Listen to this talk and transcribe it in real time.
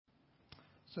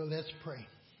So let's pray.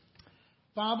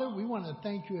 Father, we want to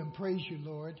thank you and praise you,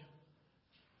 Lord,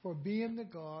 for being the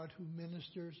God who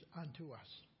ministers unto us.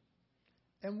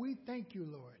 And we thank you,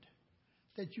 Lord,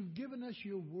 that you've given us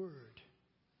your word.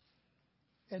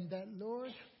 And that,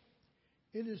 Lord,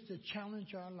 it is to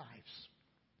challenge our lives.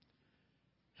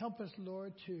 Help us,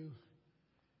 Lord, to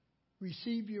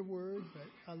receive your word,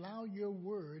 but allow your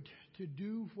word to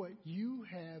do what you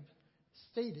have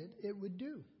stated it would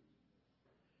do.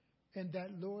 And that,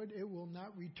 Lord, it will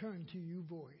not return to you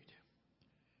void.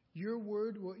 Your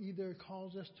word will either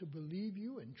cause us to believe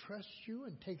you and trust you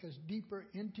and take us deeper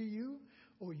into you,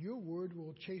 or your word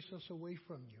will chase us away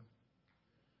from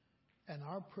you. And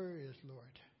our prayer is,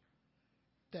 Lord,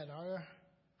 that our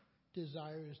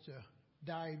desire is to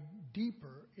dive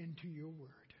deeper into your word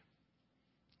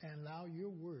and allow your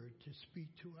word to speak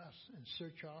to us and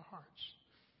search our hearts.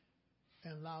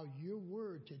 And allow your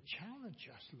word to challenge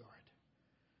us, Lord,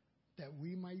 that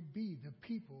we might be the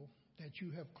people that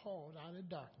you have called out of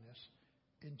darkness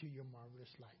into your marvelous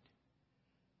light.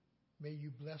 May you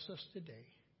bless us today,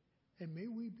 and may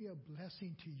we be a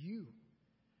blessing to you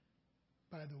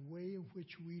by the way in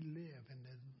which we live and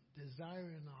the desire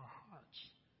in our hearts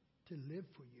to live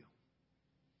for you.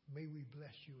 May we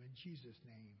bless you in Jesus'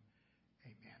 name.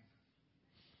 Amen.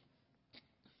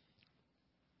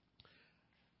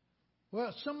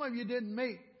 Well, some of you didn't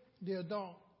make the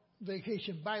adult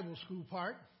vacation Bible school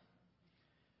part.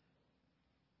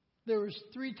 There was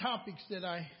 3 topics that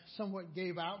I somewhat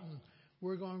gave out, and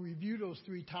we're going to review those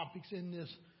 3 topics in this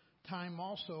time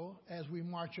also as we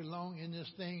march along in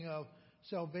this thing of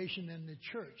salvation in the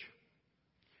church.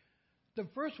 The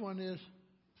first one is,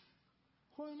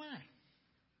 who am I?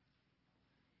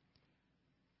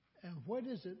 And what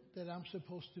is it that I'm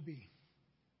supposed to be?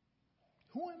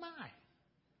 Who am I?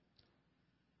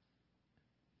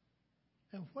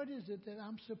 And what is it that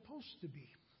I'm supposed to be?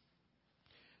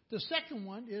 The second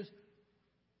one is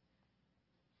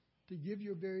to give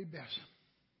your very best.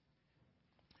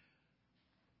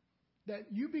 That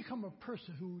you become a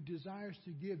person who desires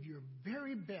to give your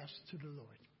very best to the Lord.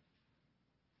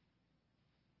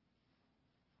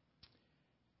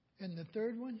 And the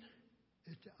third one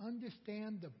is to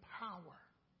understand the power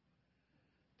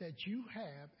that you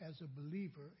have as a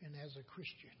believer and as a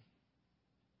Christian.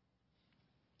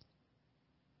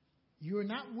 You're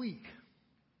not weak.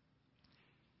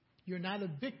 You're not a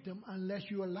victim unless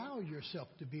you allow yourself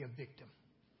to be a victim.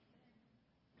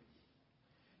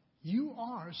 You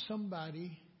are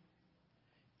somebody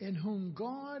in whom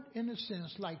God, in a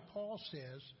sense, like Paul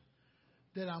says,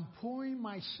 that I'm pouring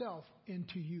myself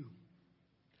into you.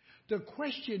 The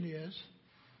question is,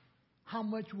 how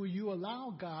much will you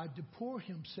allow God to pour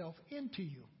himself into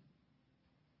you?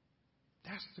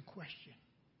 That's the question.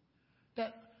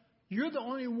 That you're the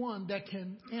only one that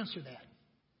can answer that.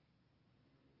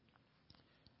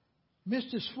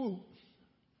 Mr. Swoop,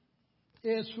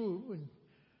 Ed Swoop, and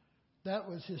that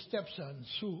was his stepson,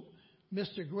 Swoop,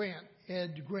 Mr. Grant,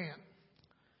 Ed Grant,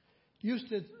 used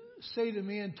to say to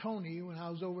me and Tony when I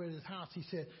was over at his house, he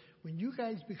said, when you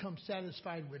guys become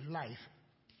satisfied with life,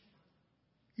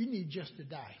 you need just to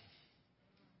die.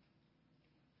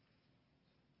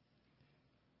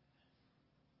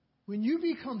 When you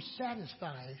become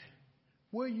satisfied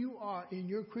where you are in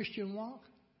your Christian walk,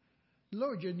 the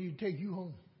Lord just need to take you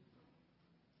home.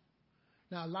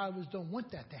 Now, a lot of us don't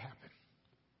want that to happen.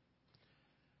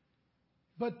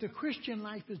 But the Christian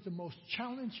life is the most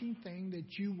challenging thing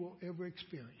that you will ever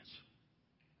experience.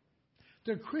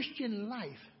 The Christian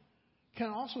life can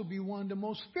also be one of the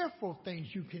most fearful things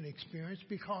you can experience,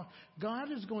 because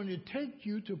God is going to take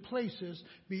you to places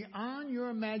beyond your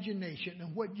imagination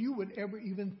and what you would ever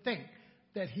even think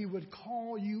that he would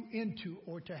call you into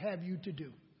or to have you to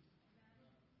do.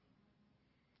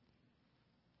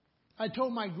 I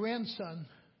told my grandson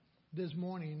this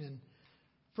morning, and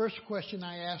first question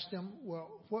I asked him,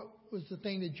 well, what was the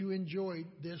thing that you enjoyed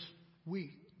this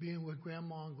week being with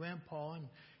Grandma and Grandpa? And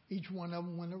each one of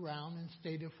them went around and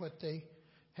stated what they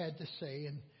had to say.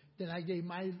 And then I gave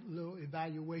my little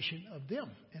evaluation of them,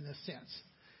 in a sense.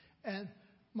 And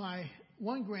my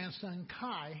one grandson,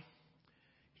 Kai,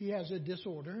 he has a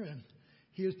disorder, and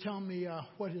he was telling me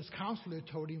what his counselor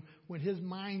told him. When his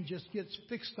mind just gets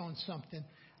fixed on something,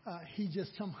 he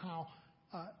just somehow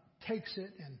takes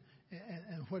it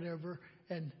and whatever.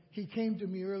 And he came to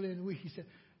me earlier in the week. He said,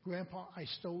 Grandpa, I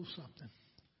stole something.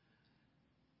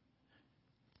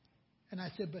 And I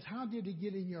said, but how did it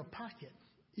get in your pocket?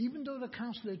 Even though the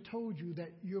counselor told you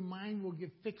that your mind will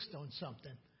get fixed on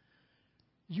something,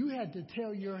 you had to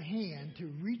tell your hand to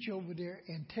reach over there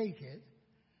and take it.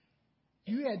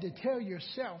 You had to tell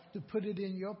yourself to put it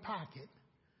in your pocket.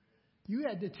 You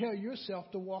had to tell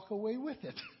yourself to walk away with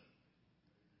it.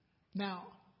 Now,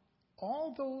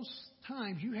 all those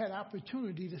times you had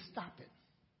opportunity to stop it.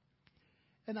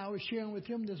 And I was sharing with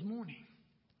him this morning.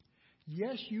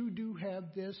 Yes, you do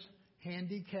have this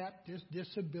handicap, this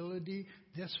disability,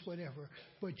 this whatever.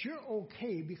 But you're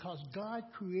okay because God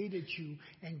created you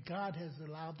and God has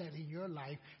allowed that in your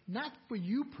life, not for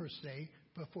you per se,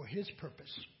 but for His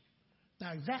purpose.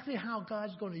 Now, exactly how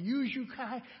God's going to use you,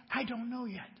 Kai, I don't know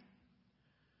yet.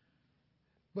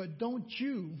 But don't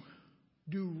you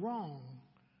do wrong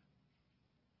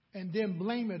and then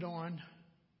blame it on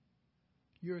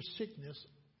your sickness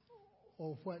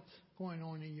or what's going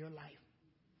on in your life.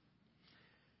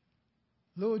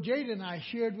 Little Jaden, I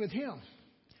shared with him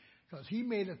because he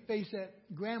made a face at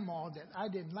Grandma that I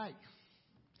didn't like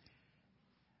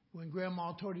when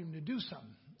Grandma told him to do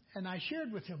something. And I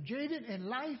shared with him, Jaden, in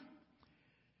life,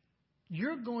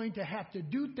 you're going to have to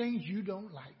do things you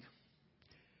don't like.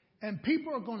 And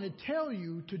people are going to tell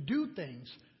you to do things.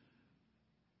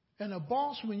 And a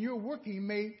boss, when you're working,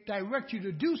 may direct you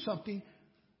to do something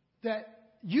that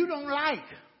you don't like.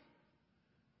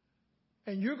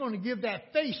 And you're going to give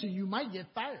that face and you might get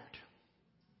fired.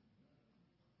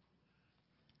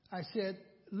 I said,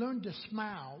 learn to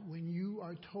smile when you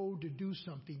are told to do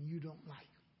something you don't like.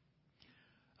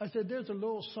 I said, there's a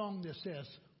little song that says,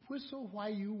 whistle while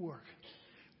you work.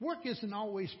 Work isn't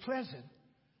always pleasant.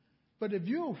 But if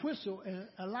you'll whistle and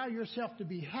allow yourself to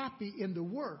be happy in the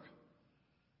work,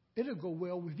 it'll go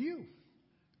well with you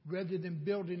rather than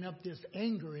building up this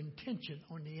anger and tension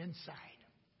on the inside.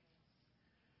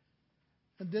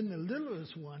 And then the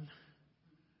littlest one,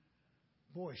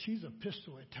 boy, she's a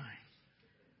pistol at times.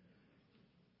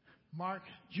 Mark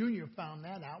Jr. found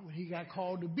that out when he got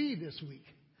called to be this week.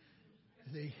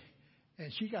 See?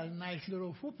 And she got a nice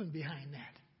little whooping behind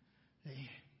that. See?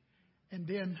 And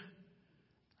then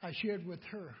I shared with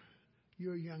her,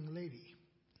 you're a young lady.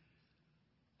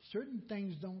 Certain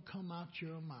things don't come out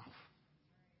your mouth.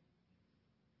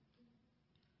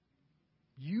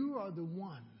 You are the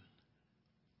one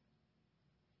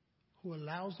who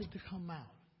allows it to come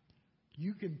out.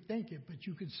 You can think it, but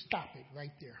you can stop it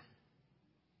right there.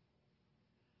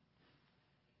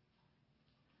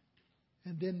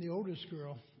 And then the oldest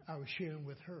girl, I was sharing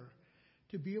with her,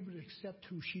 to be able to accept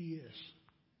who she is.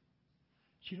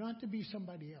 She don't have to be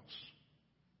somebody else,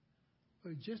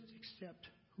 but just accept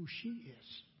who she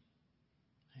is.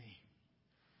 Hey.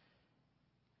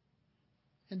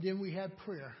 And then we had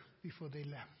prayer before they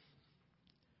left.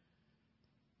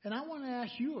 And I want to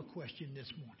ask you a question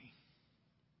this morning.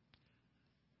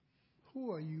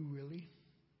 Who are you really?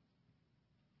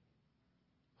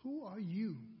 Who are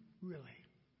you really?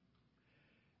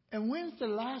 And when's the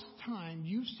last time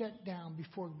you sat down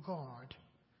before God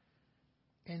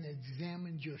and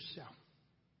examined yourself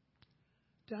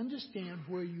to understand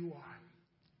where you are?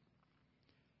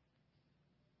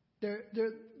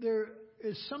 There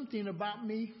is something about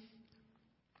me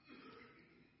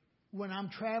when I'm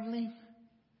traveling.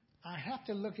 I have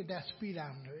to look at that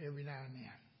speedometer every now and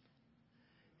then.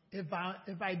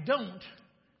 If I don't,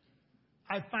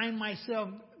 I find myself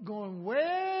going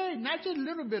way, not just a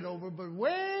little bit over, but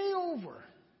way over,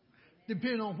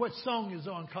 depending on what song is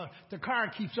on, because the car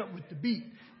keeps up with the beat,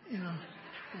 you know.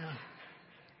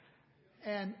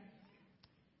 And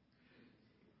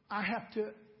I have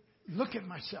to look at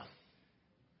myself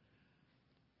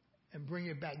and bring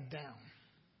it back down.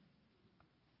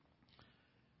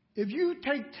 If you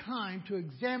take time to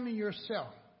examine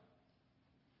yourself,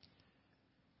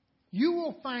 you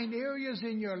will find areas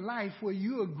in your life where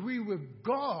you agree with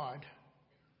God,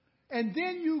 and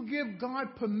then you give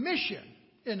God permission,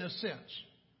 in a sense,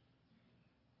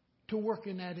 to work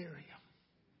in that area.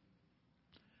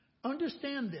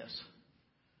 Understand this.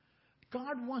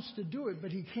 God wants to do it,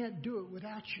 but He can't do it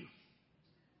without you.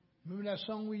 Remember that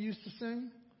song we used to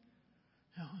sing?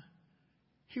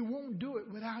 He won't do it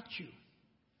without you.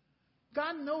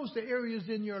 God knows the areas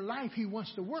in your life He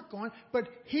wants to work on, but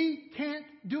He can't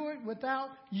do it without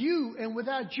you and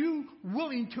without you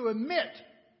willing to admit,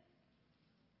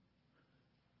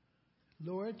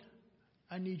 Lord,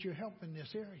 I need your help in this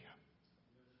area.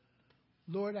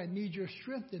 Lord, I need your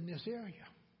strength in this area.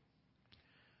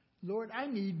 Lord, I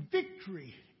need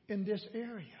victory in this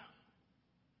area.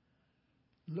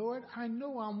 Lord, I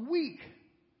know I'm weak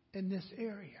in this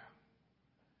area.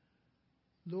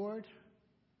 Lord,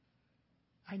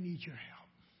 I need your help.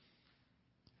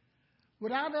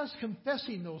 Without us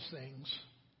confessing those things,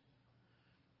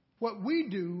 what we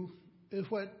do is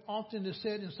what often is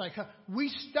said in psychology. We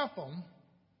stuff them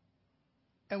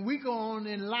and we go on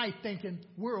in life thinking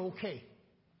we're okay.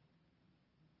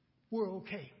 We're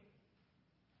okay.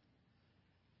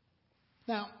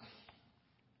 Now,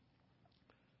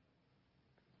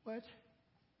 what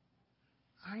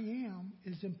I am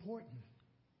is important.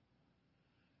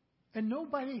 And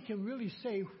nobody can really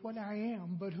say what I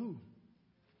am but who?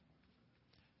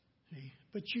 See?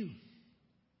 But you.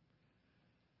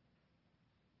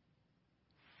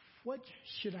 What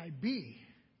should I be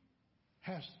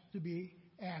has to be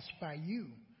asked by you.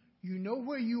 You know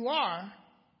where you are,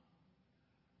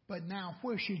 but now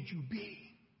where should you be?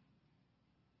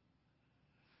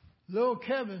 Little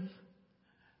Kevin,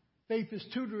 Faith is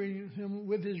tutoring him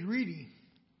with his reading.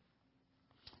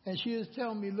 And she is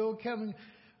telling me, little Kevin,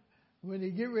 when they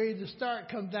get ready to start,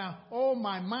 comes down, oh,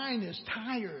 my mind is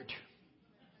tired.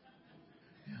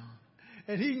 You know,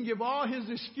 and he can give all his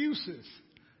excuses.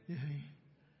 You know.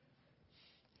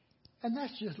 And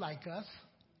that's just like us.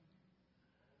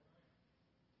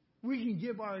 We can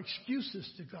give our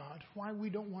excuses to God why we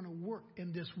don't want to work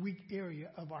in this weak area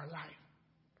of our life.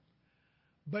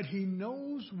 But He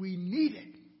knows we need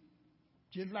it.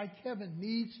 Just like Kevin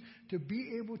needs to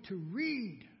be able to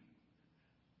read.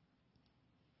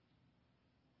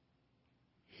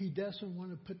 He doesn't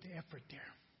want to put the effort there.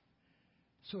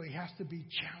 So he has to be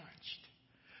challenged.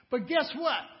 But guess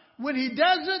what? When he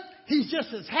does it, he's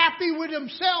just as happy with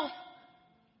himself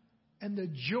and the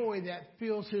joy that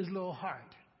fills his little heart.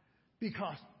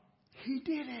 Because he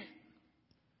did it.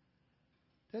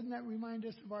 Doesn't that remind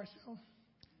us of ourselves?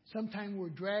 Sometimes we're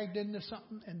dragged into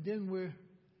something and then we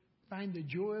find the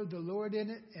joy of the Lord in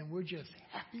it and we're just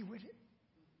happy with it.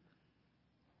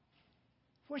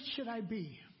 What should I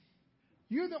be?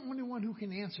 You're the only one who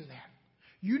can answer that.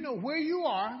 You know where you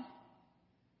are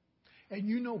and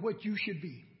you know what you should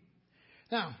be.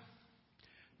 Now,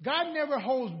 God never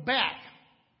holds back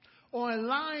on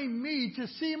allowing me to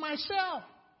see myself.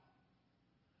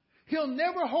 He'll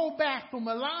never hold back from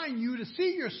allowing you to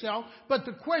see yourself. But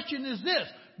the question is this: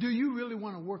 do you really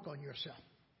want to work on yourself?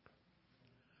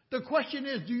 The question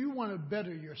is, do you want to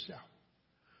better yourself?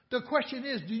 The question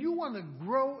is, do you want to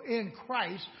grow in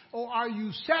Christ, or are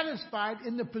you satisfied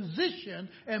in the position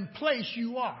and place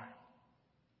you are?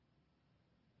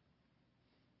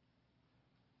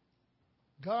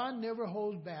 God never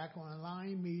holds back on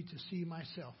allowing me to see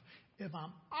myself. If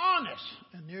I'm honest,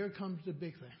 and there comes the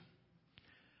big thing,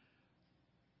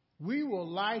 we will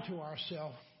lie to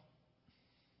ourselves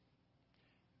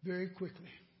very quickly.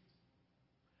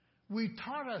 We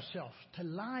taught ourselves to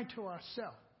lie to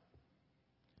ourselves.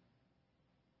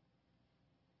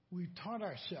 We taught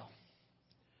ourselves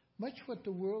much what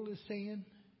the world is saying,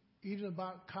 even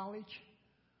about college.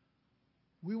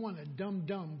 We want to dumb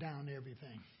down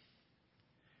everything.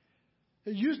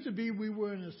 It used to be we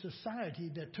were in a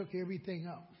society that took everything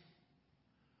up.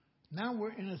 Now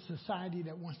we're in a society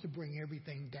that wants to bring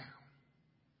everything down.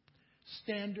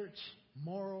 Standards,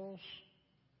 morals,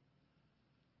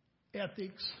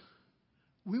 ethics.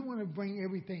 We want to bring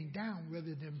everything down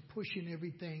rather than pushing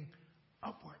everything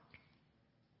upward.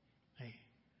 Hey,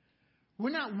 we're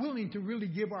not willing to really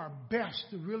give our best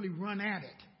to really run at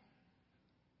it.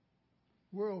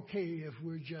 We're okay if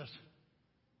we're just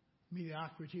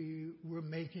mediocrity, we're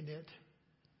making it.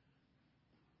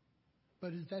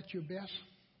 But is that your best?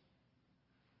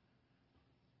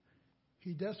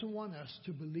 He doesn't want us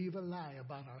to believe a lie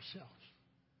about ourselves.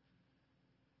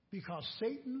 Because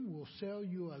Satan will sell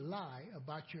you a lie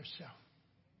about yourself.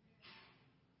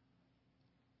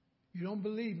 You don't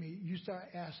believe me, you start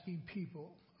asking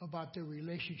people about their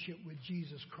relationship with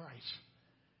Jesus Christ.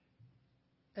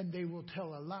 And they will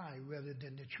tell a lie rather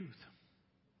than the truth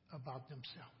about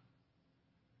themselves.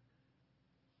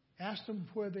 Ask them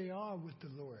where they are with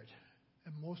the Lord.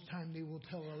 And most time they will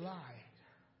tell a lie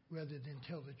rather than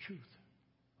tell the truth.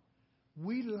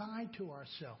 We lie to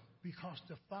ourselves because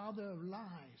the father of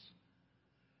lies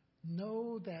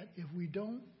knows that if we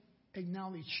don't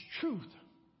acknowledge truth,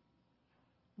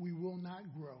 we will not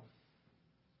grow.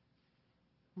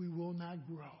 We will not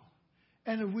grow.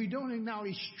 And if we don't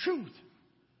acknowledge truth,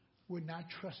 we're not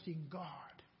trusting God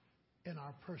in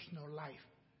our personal life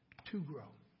to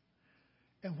grow.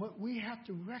 And what we have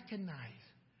to recognize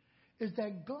is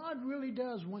that God really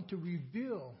does want to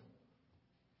reveal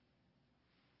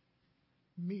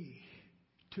me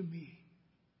to me,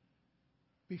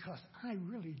 because I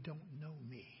really don't know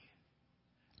me.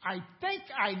 I think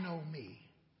I know me.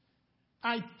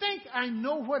 I think I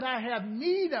know what I have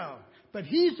need of, but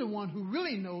He's the one who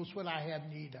really knows what I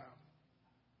have need of.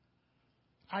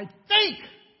 I think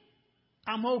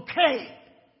I'm okay,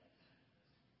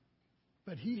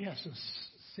 but He hasn't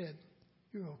said,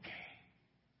 you're okay.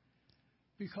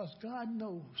 Because God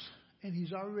knows, and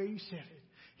He's already said it.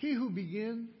 He who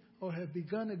begins or have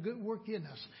begun a good work in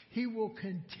us, He will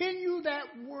continue that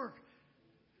work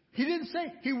He didn't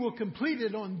say he will complete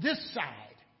it on this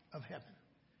side of heaven.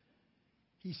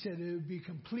 He said it will be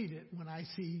completed when I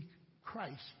see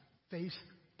Christ face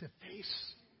to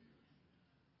face.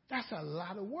 That's a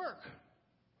lot of work.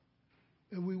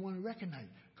 And we want to recognize.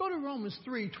 Go to Romans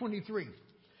 3:23.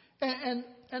 And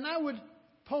I would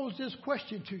pose this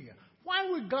question to you. Why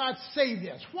would God say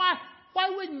this? Why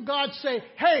wouldn't God say,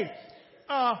 hey,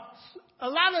 a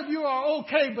lot of you are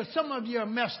okay, but some of you are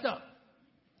messed up?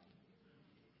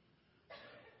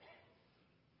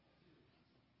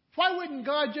 Why wouldn't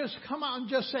God just come out and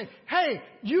just say, hey,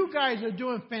 you guys are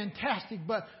doing fantastic,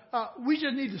 but we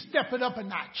just need to step it up a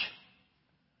notch?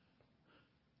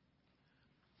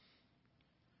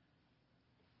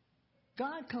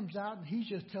 God comes out and he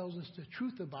just tells us the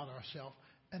truth about ourselves,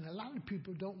 and a lot of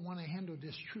people don't want to handle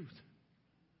this truth.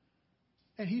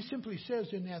 And he simply says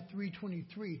in that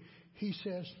 3:23, he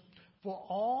says, for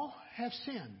all have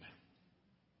sinned.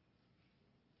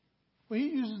 When he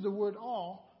uses the word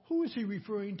all, who is he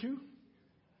referring to?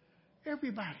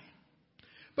 Everybody.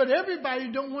 But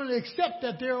everybody don't want to accept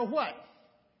that they're a what?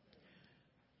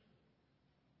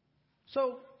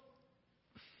 So,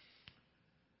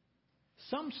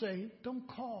 some say don't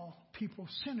call people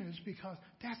sinners because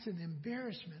that's an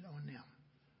embarrassment on them.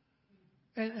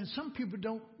 And some people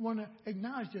don't want to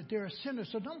acknowledge that they're a sinner,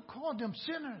 so don't call them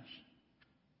sinners.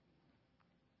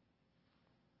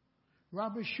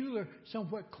 Robert Schuller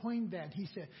somewhat coined that. He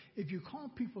said, if you call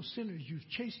people sinners, you've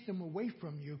chased them away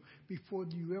from you before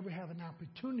you ever have an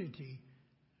opportunity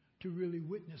to really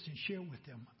witness and share with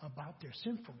them about their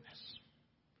sinfulness.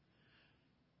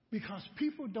 Because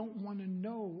people don't want to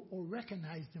know or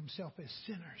recognize themselves as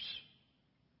sinners.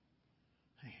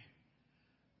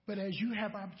 But as you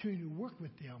have opportunity to work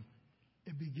with them,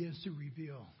 it begins to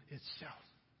reveal itself.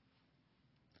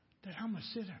 That I'm a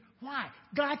sinner. Why?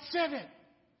 God said it.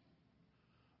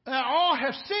 That all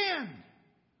have sinned.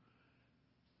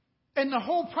 In the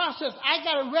whole process, I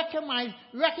got to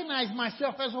recognize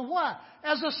myself as a what?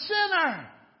 As a sinner.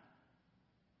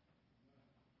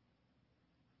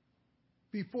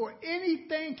 Before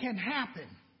anything can happen.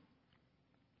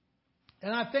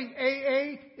 And I think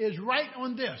AA is right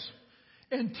on this.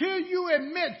 Until you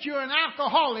admit you're an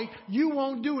alcoholic, you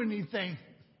won't do anything.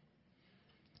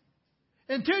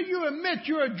 Until you admit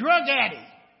you're a drug addict,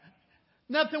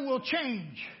 nothing will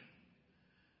change.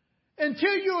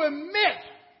 Until you admit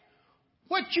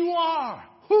what you are,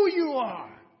 who you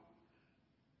are,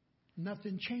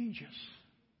 nothing changes.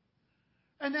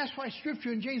 And that's why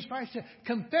Scripture in James 5 says,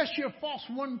 confess your faults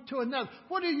one to another.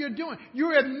 What are you doing?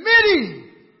 You're admitting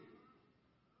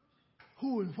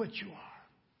who and what you are.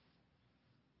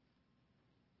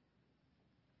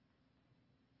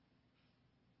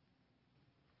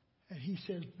 And he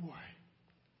says, boy,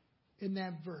 in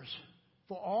that verse,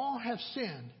 for all have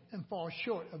sinned and fall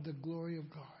short of the glory of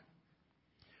God.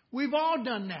 We've all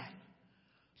done that.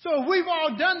 So if we've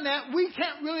all done that, we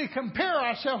can't really compare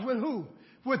ourselves with who?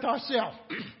 With ourselves.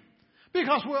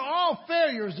 Because we're all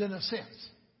failures in a sense.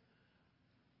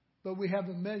 But we have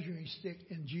a measuring stick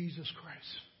in Jesus Christ.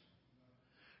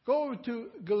 Go over to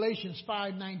Galatians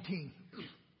 5:19.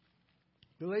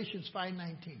 Galatians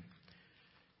 5:19.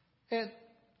 And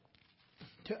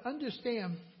to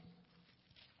understand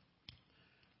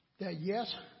that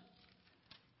yes,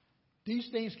 these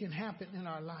things can happen in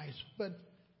our lives, but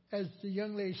as the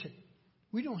young lady said,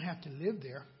 we don't have to live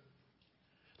there.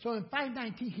 So in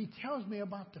 5:19, he tells me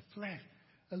about the flesh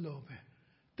a little bit.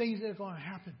 Things that are going to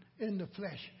happen in the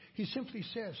flesh. He simply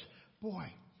says, boy,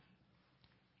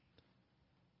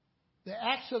 the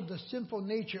acts of the sinful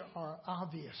nature are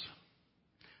obvious.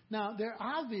 Now, they're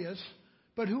obvious,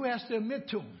 but who has to admit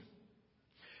to them?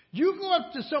 You go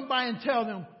up to somebody and tell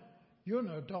them, you're an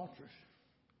adulteress.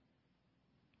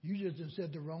 You just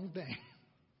said the wrong thing.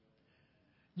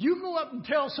 You go up and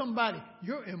tell somebody,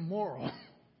 you're immoral.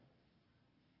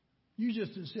 You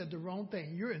just said the wrong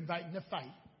thing. You're inviting a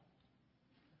fight.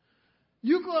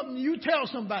 You go up and you tell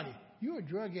somebody, you're a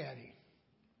drug addict.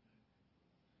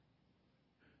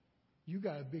 You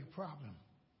got a big problem.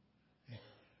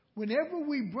 Whenever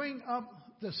we bring up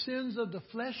the sins of the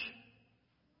flesh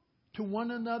to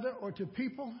one another or to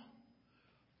people,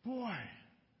 boy,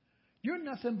 you're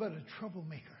nothing but a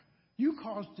troublemaker. You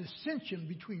cause dissension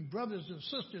between brothers and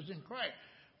sisters in Christ.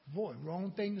 Boy,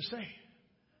 wrong thing to say.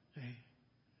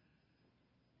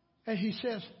 And he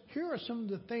says, here are some of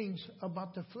the things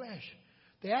about the flesh.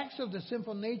 The acts of the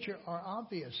sinful nature are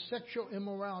obvious. Sexual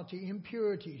immorality,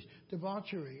 impurities,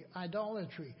 debauchery,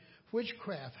 idolatry,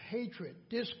 witchcraft, hatred,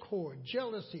 discord,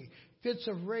 jealousy, fits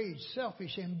of rage,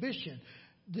 selfish ambition,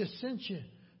 dissension,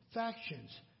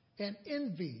 factions, and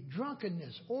envy,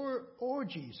 drunkenness,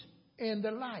 orgies, and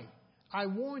the light. I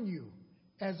warn you,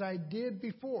 as I did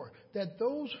before, that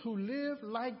those who live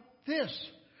like this.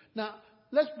 Now,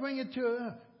 let's bring it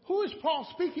to, who is Paul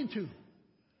speaking to?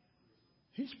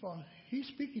 He's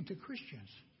speaking to Christians.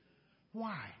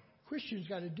 Why? Christians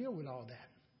got to deal with all that.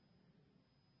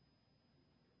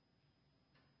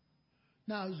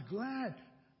 Now, I was glad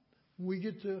when we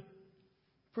get to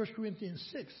 1 Corinthians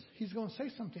 6, he's going to say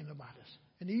something about us.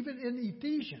 And even in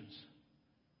Ephesians,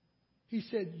 he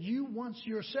said, you once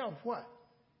yourself, what?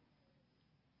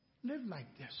 Live like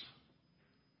this.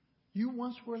 You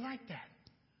once were like that.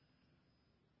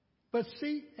 But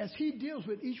see, as he deals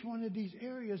with each one of these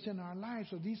areas in our lives,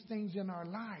 or these things in our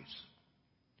lives,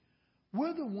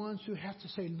 we're the ones who have to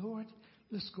say, Lord,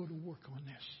 let's go to work on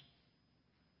this.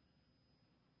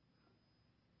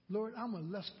 Lord, I'm a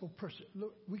lustful person.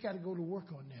 Look, we got to go to work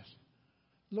on this.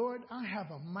 Lord, I have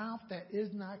a mouth that is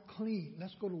not clean.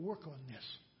 Let's go to work on this.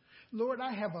 Lord,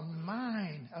 I have a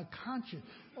mind, a conscience.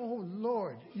 Oh,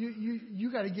 Lord,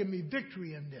 you got to give me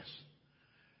victory in this.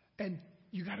 And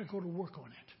you got to go to work on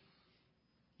it.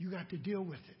 You got to deal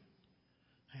with it.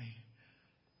 Hey.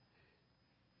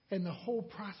 And the whole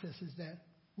process is that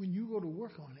when you go to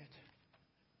work on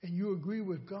it and you agree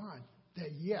with God that,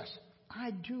 yes,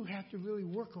 I do have to really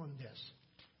work on this,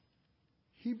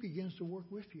 he begins to work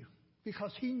with you.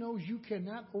 Because he knows you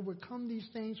cannot overcome these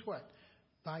things, what?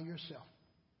 By yourself.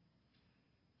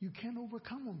 You can't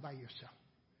overcome them by yourself.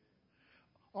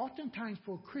 Oftentimes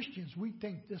for Christians, we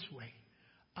think this way.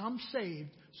 I'm saved,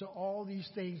 so all these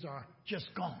things are just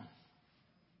gone.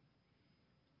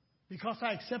 Because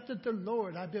I accepted the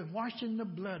Lord, I've been washed in the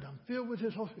blood, I'm filled with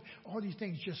his Holy Spirit, all these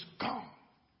things just gone.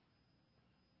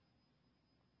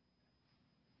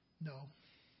 No.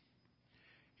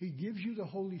 He gives you the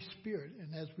Holy Spirit,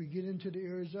 and as we get into the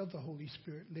areas of the Holy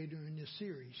Spirit later in this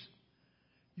series,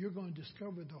 you're going to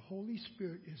discover the Holy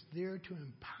Spirit is there to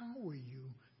empower you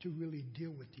to really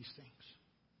deal with these things.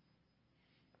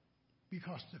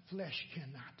 Because the flesh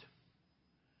cannot.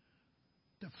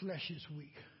 The flesh is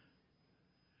weak.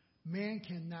 Man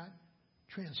cannot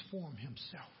transform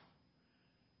himself.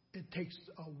 It takes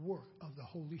a work of the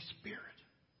Holy Spirit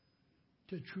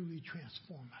to truly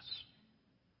transform us.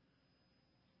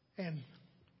 And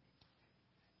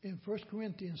in 1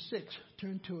 Corinthians 6,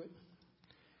 turn to it,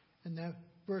 and that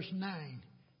verse 9,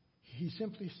 he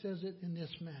simply says it in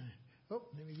this manner. Oh,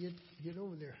 let me get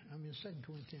over there. I'm in 2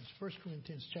 Corinthians, 1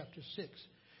 Corinthians chapter 6,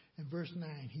 and verse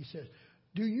 9. He says,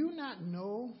 do you not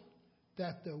know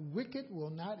that the wicked will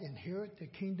not inherit the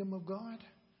kingdom of God?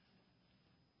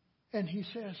 And he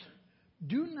says,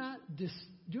 do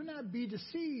not be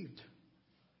deceived.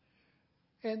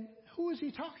 And who is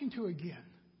he talking to again?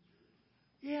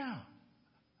 Yeah.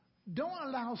 Don't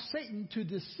allow Satan to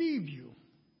deceive you.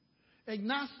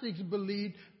 Agnostics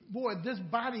believed, boy, this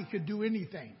body could do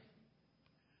anything.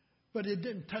 But it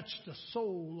didn't touch the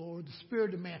soul or the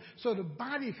spirit of man. So the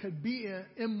body could be an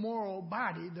immoral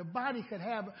body. The body could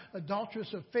have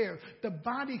adulterous affairs. The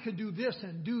body could do this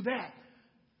and do that.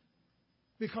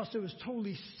 Because it was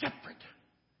totally separate,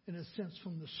 in a sense,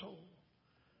 from the soul.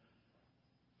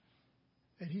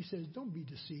 And he says, don't be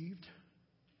deceived.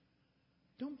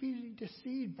 Don't be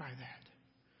deceived by that.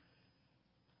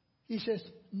 He says,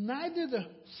 neither the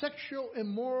sexual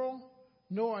immoral,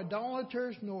 nor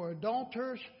idolaters, nor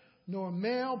adulterers, nor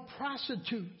male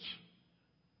prostitutes.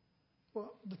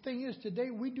 Well, the thing is, today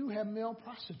we do have male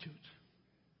prostitutes.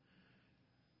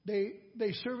 They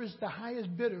service the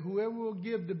highest bidder, whoever will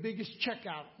give the biggest check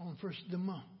out on first of the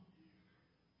month.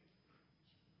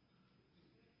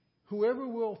 Whoever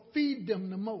will feed them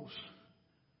the most.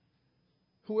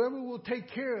 Whoever will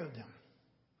take care of them.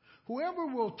 Whoever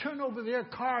will turn over their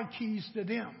car keys to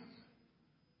them.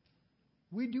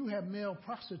 We do have male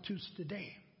prostitutes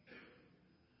today.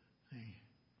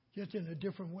 Just in a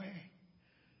different way.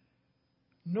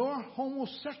 Nor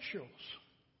homosexuals.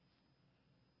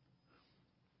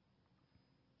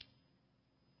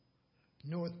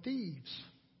 Nor thieves.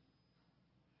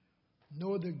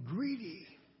 Nor the greedy.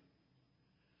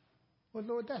 Well,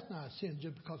 Lord, that's not a sin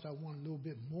just because I want a little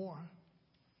bit more.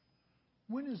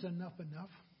 When is enough enough?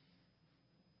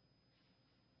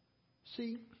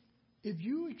 See, if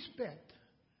you expect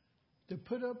to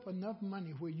put up enough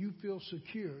money where you feel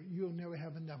secure, you'll never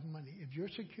have enough money. If your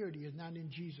security is not in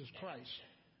Jesus Christ,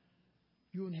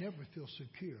 you'll never feel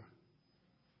secure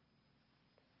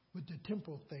with the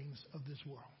temporal things of this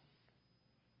world.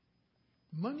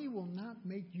 Money will not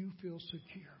make you feel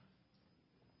secure.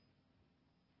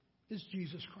 It's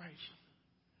Jesus Christ.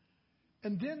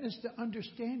 And then it's the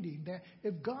understanding that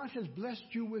if God has blessed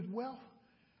you with wealth,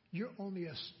 you're only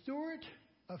a steward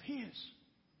of His.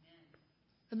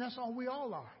 And that's all we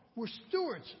all are. we're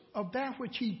stewards of that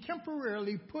which He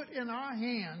temporarily put in our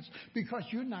hands, because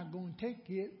you're not going to take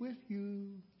it with you.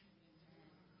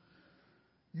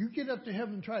 You get up to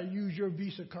heaven and try to use your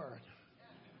Visa card.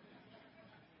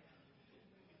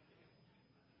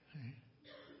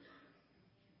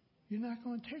 You're not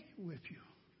going to take it with you.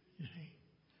 You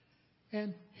see?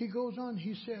 And he goes on,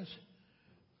 he says,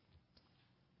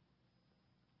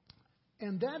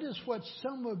 and that is what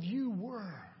some of you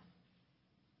were.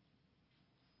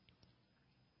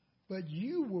 But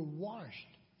you were washed,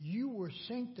 you were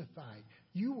sanctified,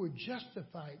 you were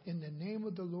justified in the name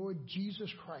of the Lord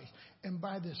Jesus Christ and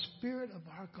by the Spirit of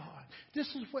our God. This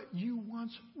is what you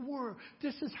once were.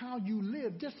 This is how you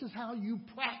live. This is how you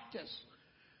practice.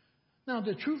 Now,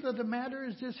 the truth of the matter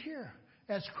is this here.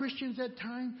 As Christians at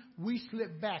times, we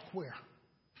slip back where?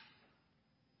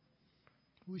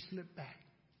 We slip back.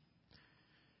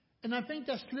 And I think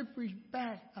that slippery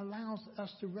back allows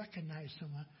us to recognize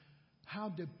how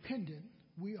dependent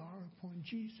we are upon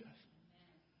Jesus.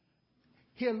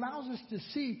 He allows us to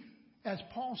see, as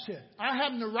Paul said, I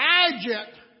haven't arrived yet.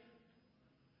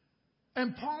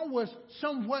 And Paul was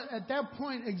somewhat at that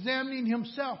point examining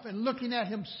himself and looking at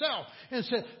himself and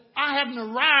said, I haven't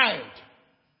arrived.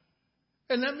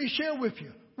 And let me share with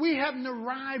you, we haven't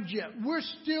arrived yet. We're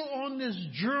still on this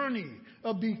journey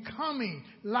of becoming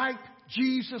like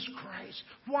Jesus Christ.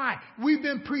 Why? We've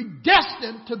been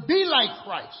predestined to be like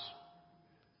Christ.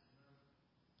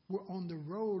 We're on the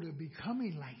road of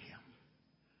becoming like Him.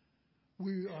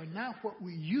 We are not what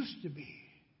we used to be.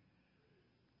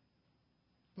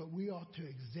 But we ought to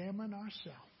examine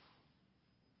ourselves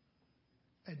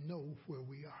and know where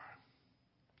we are.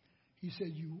 He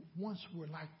said, you once were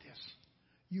like this.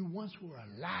 You once were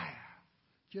a liar.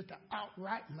 Just an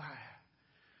outright liar.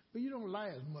 But you don't lie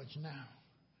as much now.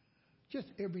 Just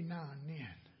every now and then.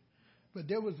 But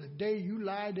there was a day you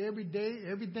lied every day.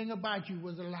 Everything about you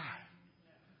was a lie.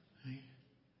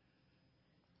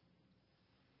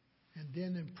 And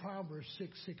then in Proverbs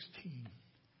 6:16,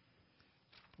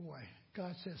 boy,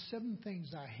 God says 7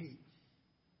 things I hate.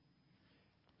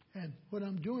 And what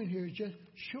I'm doing here is just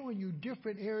showing you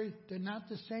different areas. They're not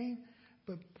the same.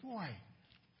 But boy,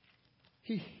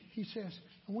 he says,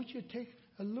 I want you to take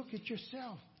a look at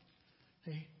yourself.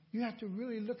 See? You have to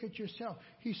really look at yourself.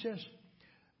 He says,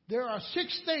 there are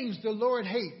 6 things the Lord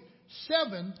hates.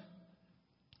 7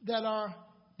 that are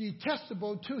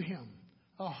detestable to Him.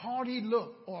 A haughty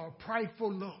look or a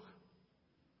prideful look.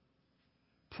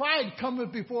 Pride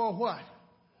cometh before what?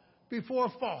 Before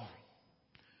a fall.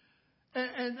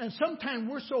 And sometimes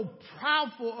we're so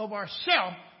proudful of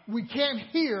ourselves, we can't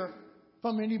hear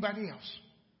from anybody else.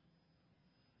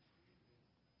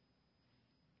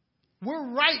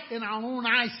 We're right in our own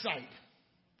eyesight.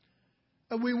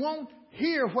 And we won't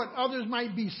hear what others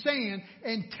might be saying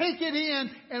and take it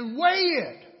in and weigh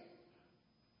it.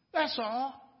 That's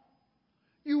all.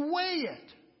 You weigh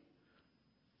it.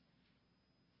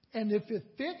 And if it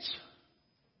fits,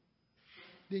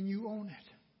 then you own it.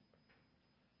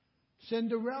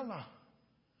 Cinderella.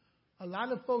 A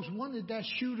lot of folks wanted that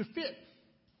shoe to fit.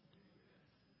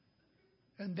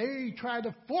 And they tried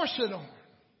to force it on.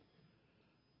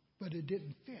 But it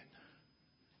didn't fit.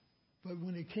 But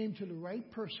when it came to the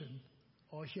right person,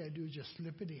 all she had to do was just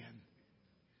slip it in.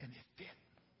 And it fit.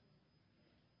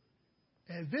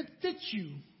 And if it fits you,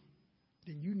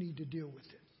 then you need to deal with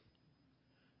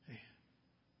it.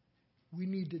 We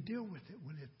need to deal with it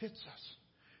when it fits us.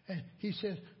 And he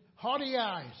says, haughty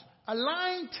eyes, a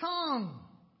lying tongue.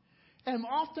 And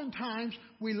oftentimes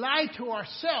we lie to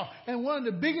ourselves. And one of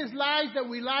the biggest lies that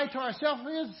we lie to ourselves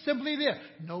is simply this.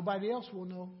 Nobody else will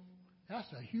know.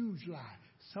 That's a huge lie.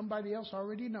 Somebody else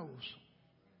already knows.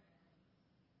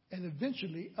 And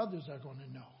eventually others are going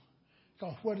to know.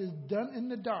 Because what is done in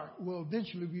the dark will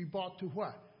eventually be brought to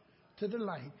what? To the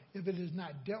light, if it is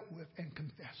not dealt with and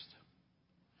confessed.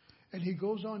 And he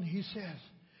goes on, he says,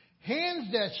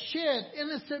 hands that shed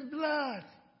innocent blood.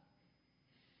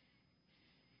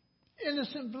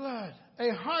 Innocent blood.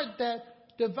 A heart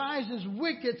that devises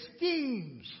wicked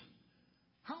schemes.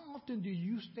 How often do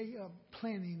you stay up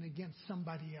planning against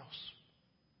somebody else?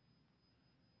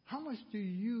 How much do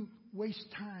you waste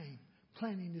time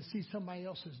planning to see somebody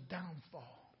else's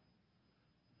downfall?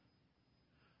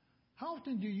 How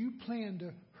often do you plan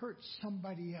to hurt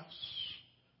somebody else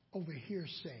over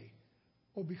hearsay,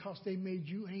 or because they made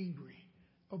you angry,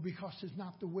 or because it's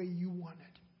not the way you want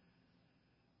it?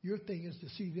 Your thing is to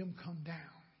see them come down.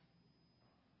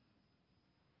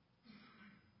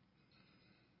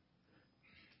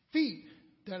 Feet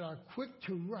that are quick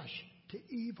to rush to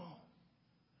evil.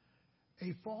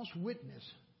 A false witness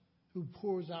who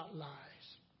pours out lies.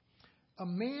 a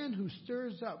man who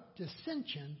stirs up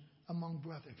dissension among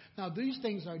brothers. Now, these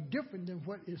things are different than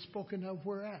what is spoken of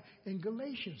where at in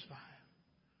Galatians 5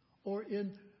 or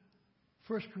in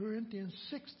 1 Corinthians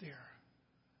 6 there.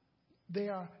 They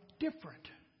are different.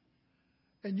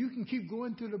 And you can keep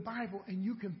going through the Bible and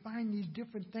you can find these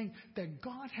different things that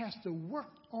God has to work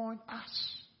on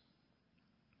us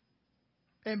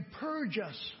and purge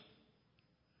us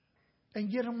and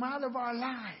get them out of our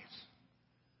lives.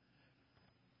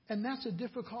 And that's a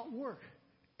difficult work.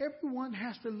 Everyone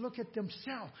has to look at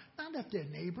themselves, not at their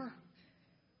neighbor.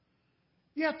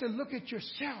 You have to look at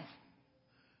yourself.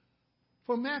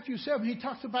 For Matthew 7, he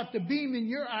talks about the beam in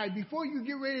your eye. Before you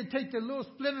get ready to take the little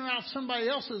splinter out somebody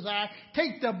else's eye,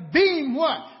 take the beam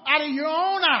what? Out of your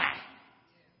own eye.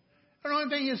 And the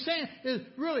only thing he's saying is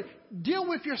really deal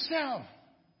with yourself.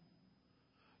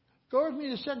 Go with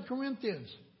me to 2 Corinthians.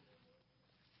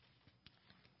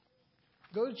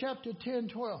 Go to chapter 10,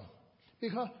 12.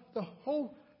 Because the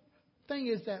whole thing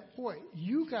is that, boy,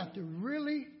 you got to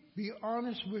really be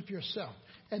honest with yourself.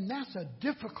 And that's a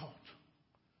difficult.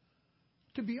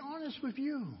 To be honest with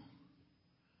you.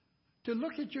 To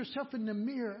look at yourself in the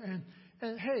mirror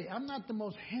and hey, I'm not the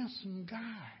most handsome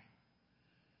guy.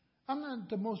 I'm not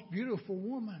the most beautiful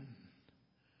woman.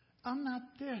 I'm not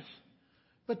this.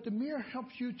 But the mirror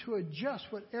helps you to adjust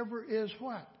whatever is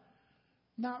what?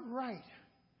 Not right.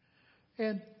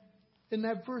 And in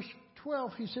that verse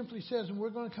 12, he simply says, and we're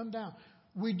going to come down,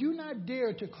 we do not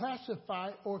dare to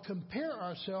classify or compare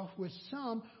ourselves with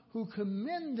some who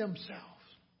commend themselves.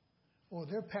 Oh,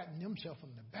 they're patting themselves on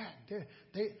the back.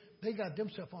 They got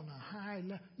themselves on a high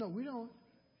level. No, we don't.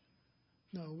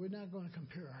 No, we're not going to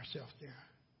compare ourselves there.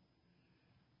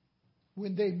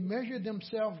 When they measure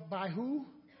themselves by who?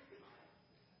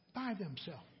 By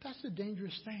themselves. That's a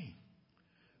dangerous thing.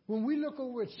 When we look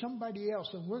over at somebody else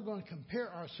and we're going to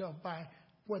compare ourselves by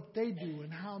what they do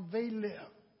and how they live.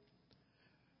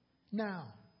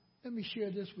 Now, let me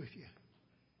share this with you.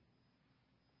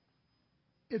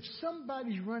 If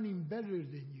somebody's running better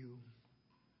than you,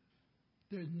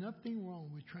 there's nothing wrong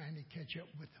with trying to catch up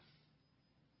with them.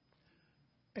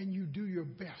 And you do your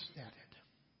best at it.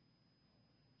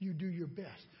 You do your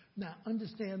best. Now,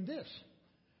 understand this.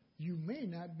 You may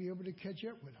not be able to catch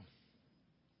up with them.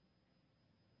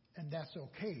 And that's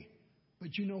okay.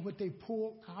 But you know what they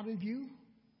pull out of you?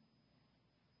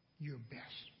 Your best.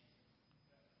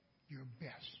 Your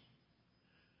best.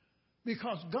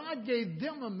 Because God gave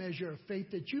them a measure of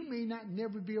faith that you may not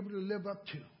never be able to live up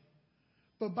to.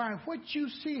 But by what you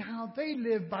see how they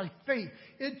live by faith,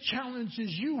 it challenges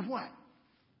you what?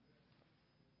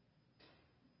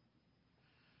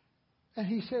 And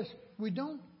he says, we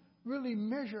don't really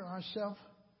measure ourselves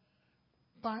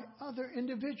by other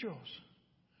individuals.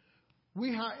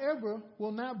 We, however,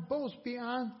 will not boast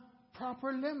beyond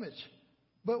proper limits,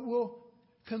 but will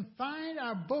confine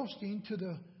our boasting to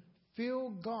the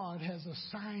field God has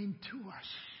assigned to us.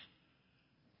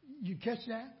 You catch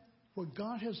that? What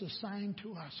God has assigned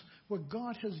to us, what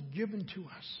God has given to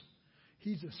us,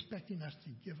 He's expecting us to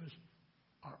give us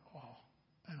our all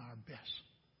and our best.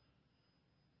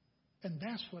 And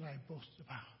that's what I boast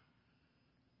about.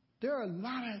 There are a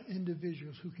lot of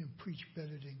individuals who can preach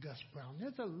better than Gus Brown.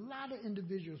 There's a lot of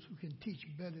individuals who can teach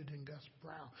better than Gus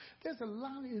Brown. There's a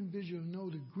lot of individuals who know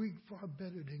the Greek far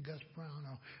better than Gus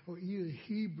Brown or either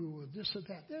Hebrew or this or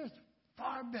that. They're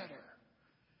far better.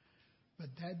 But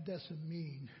that doesn't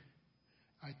mean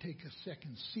I take a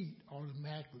second seat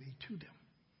automatically to them.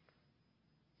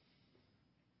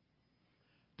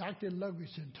 Dr.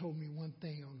 Ludwigson told me one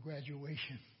thing on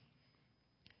graduation.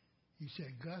 He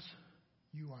said, Gus,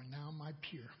 you are now my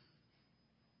peer.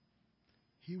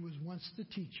 He was once the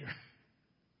teacher.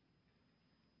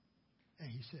 And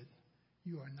he said,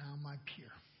 you are now my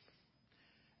peer.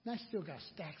 And I still got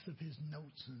stacks of his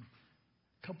notes and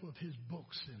a couple of his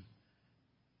books.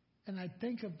 And I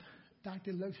think of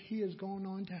Dr. Lux, he has gone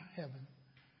on to heaven.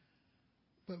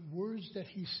 But words that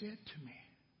he said to me,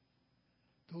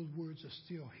 those words are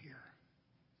still here.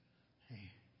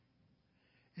 Hey.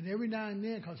 And every now and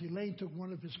then, because Elaine took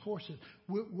one of his courses,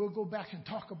 we'll go back and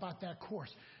talk about that course,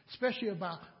 especially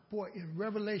about, in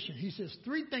Revelation, he says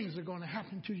 3 things are going to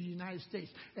happen to the United States.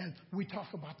 And we talk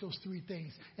about those 3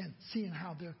 things and seeing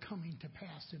how they're coming to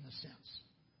pass in a sense.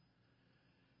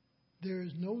 There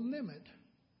is no limit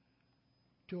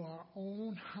to our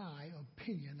own high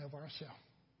opinion of ourselves.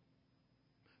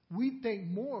 We think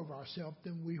more of ourselves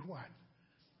than we what?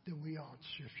 Than we ought,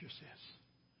 Scripture says.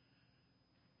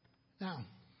 Now,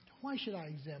 why should I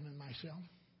examine myself?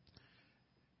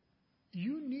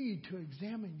 You need to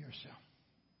examine yourself.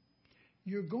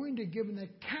 You're going to give an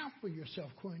account for yourself,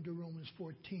 according to Romans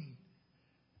 14.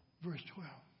 verse 12.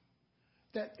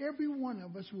 That every one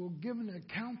of us will give an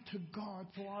account to God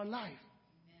for our life.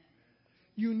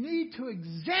 You need to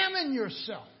examine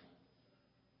yourself.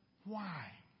 Why?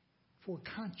 For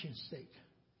conscience sake.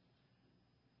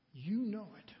 You know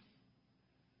it.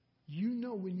 You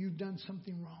know when you've done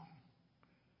something wrong.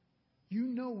 You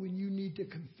know when you need to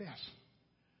confess.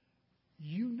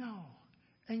 You know.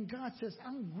 And God says,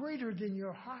 I'm greater than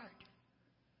your heart.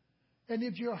 And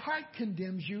if your heart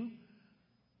condemns you,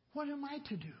 what am I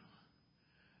to do?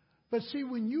 But see,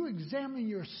 when you examine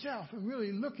yourself and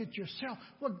really look at yourself,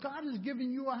 what God is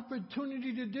giving you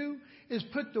opportunity to do is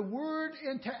put the word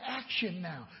into action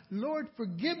now. Lord,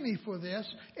 forgive me for this,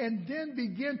 and then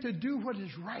begin to do what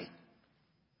is right.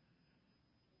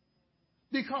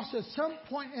 Because at some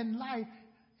point in life,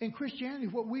 in Christianity,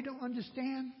 what we don't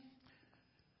understand,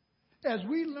 as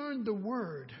we learn the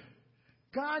word,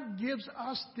 God gives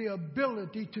us the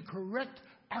ability to correct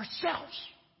ourselves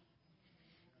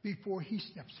before he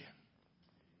steps in.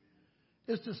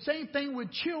 It's the same thing with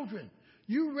children.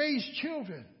 You raise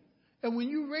children, and when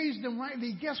you raise them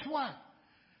rightly, guess what?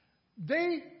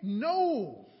 They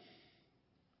know,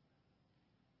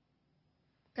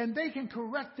 and they can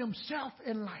correct themselves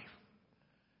in life.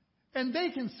 And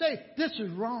they can say, this is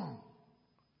wrong.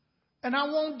 And I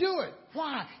won't do it.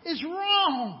 Why? It's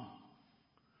wrong.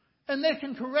 And they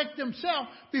can correct themselves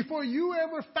before you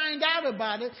ever find out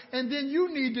about it. And then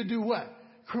you need to do what?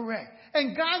 Correct.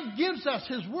 And God gives us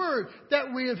his word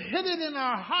that we have hid it in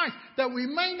our hearts, that we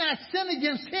may not sin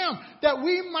against him, that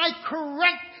we might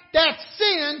correct that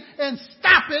sin and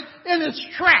stop it in its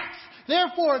tracks.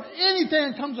 Therefore, if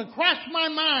anything comes across my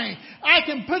mind, I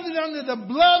can put it under the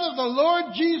blood of the Lord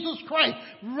Jesus Christ.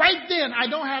 Right then, I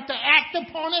don't have to act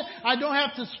upon it. I don't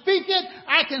have to speak it.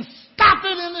 I can stop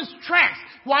it in its tracks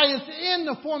while it's in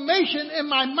the formation in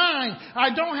my mind.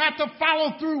 I don't have to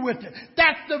follow through with it.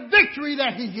 That's the victory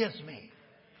that he gives me.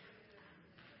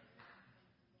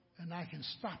 And I can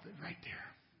stop it right there.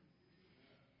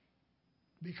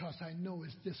 Because I know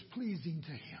it's displeasing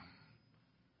to him.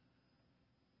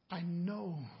 I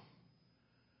know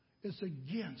it's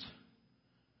against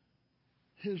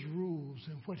his rules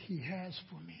and what he has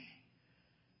for me.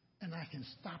 And I can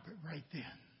stop it right then.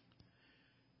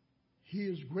 He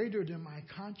is greater than my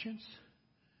conscience.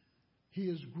 He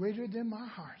is greater than my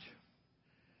heart.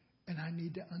 And I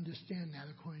need to understand that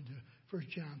according to 1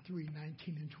 John 3,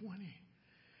 19 and 20.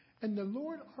 And the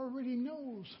Lord already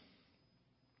knows.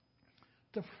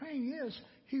 The thing is,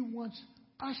 he wants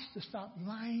us to stop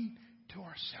lying to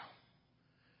ourselves.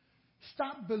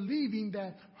 Stop believing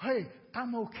that, hey,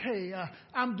 I'm okay.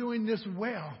 I'm doing this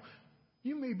well.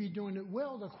 You may be doing it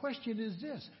well. The question is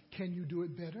this: can you do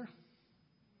it better?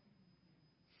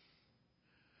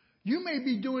 You may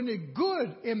be doing it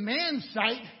good in man's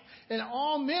sight, and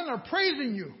all men are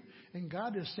praising you. And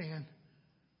God is saying,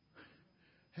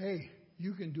 hey,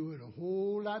 you can do it a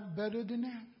whole lot better than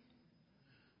that.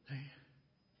 Hey.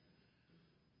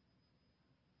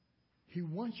 He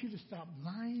wants you to stop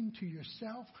lying to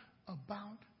yourself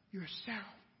about yourself.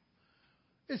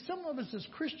 If some of us as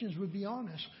Christians would be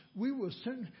honest, we will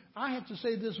certainly, I have to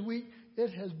say this week,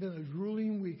 it has been a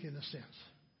grueling week in a sense.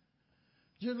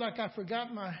 Just like I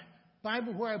forgot my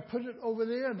Bible where I put it over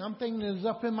there, and I'm thinking it's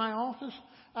up in my office.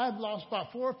 I've lost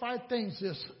about 4 or 5 things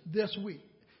this week.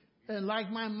 And like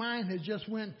my mind has just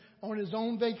went on its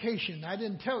own vacation. I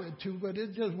didn't tell it to, but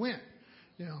it just went,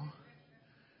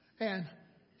 And,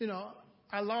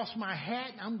 I lost my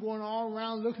hat. I'm going all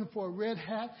around looking for a red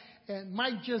hat. And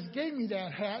Mike just gave me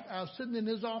that hat. I was sitting in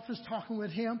his office talking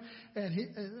with him,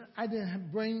 and I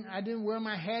didn't wear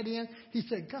my hat in. He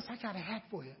said, Gus, I got a hat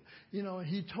for you. And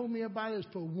he told me about it. It's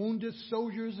for wounded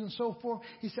soldiers and so forth.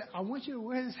 He said, I want you to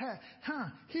wear this hat.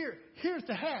 Here's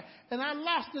the hat. And I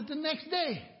lost it the next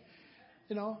day.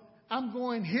 I'm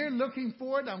going here looking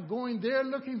for it. I'm going there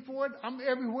looking for it. I'm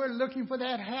everywhere looking for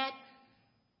that hat.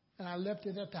 And I left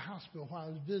it at the hospital while I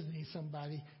was visiting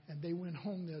somebody, and they went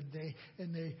home the other day,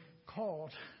 and they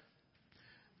called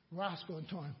Roscoe and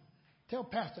told him, tell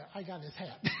Pastor I got his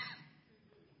hat.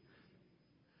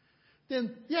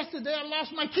 Then yesterday I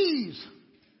lost my keys.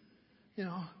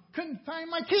 Couldn't find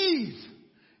my keys.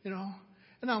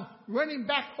 And I'm running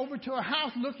back over to a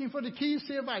house looking for the keys,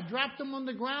 see if I dropped them on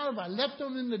the ground, if I left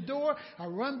them in the door. I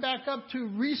run back up to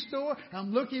Restore.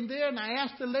 I'm looking there, and I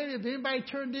asked the lady if anybody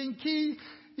turned in keys.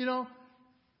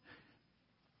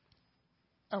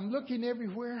 I'm looking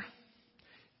everywhere.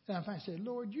 And I said,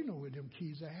 Lord, you know where them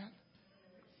keys are at.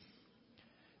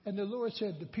 And the Lord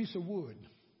said, the piece of wood.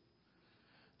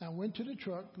 I went to the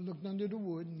truck, looked under the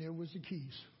wood, and there was the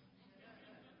keys.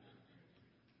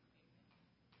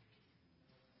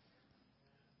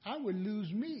 I would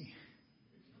lose me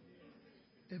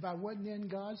if I wasn't in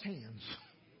God's hands.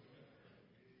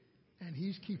 And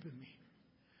He's keeping me.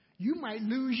 You might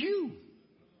lose you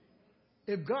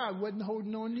if God wasn't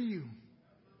holding on to you.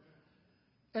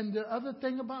 And the other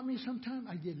thing about me, sometimes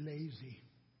I get lazy.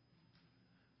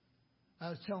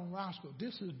 I was telling Roscoe,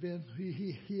 this has been,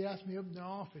 he asked me up in the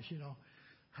office,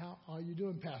 how are you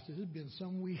doing, Pastor? It's been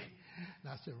some week.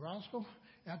 And I said, Roscoe,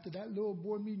 after that little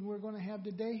board meeting we're going to have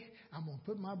today, I'm going to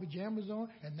put my pajamas on,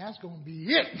 and that's going to be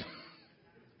it.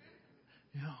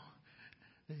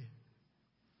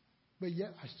 But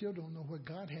yet, I still don't know what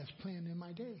God has planned in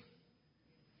my day.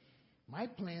 My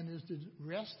plan is to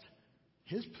rest.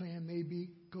 His plan may be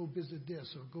go visit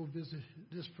this or go visit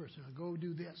this person or go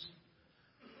do this.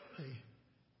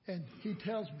 And He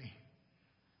tells me,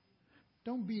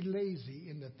 don't be lazy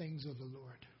in the things of the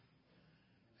Lord.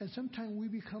 And sometimes we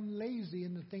become lazy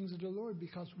in the things of the Lord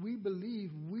because we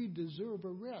believe we deserve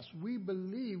a rest. We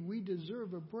believe we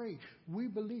deserve a break.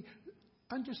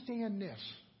 Understand this.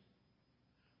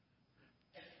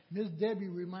 Miss Debbie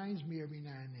reminds me every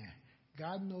now and then,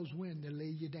 God knows when to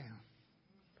lay you down.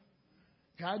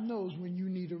 God knows when you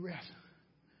need a rest.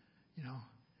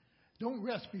 Don't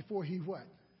rest before He what?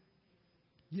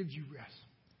 Gives you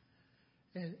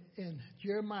rest. And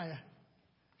Jeremiah,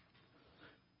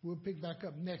 we'll pick back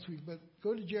up next week, but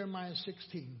go to Jeremiah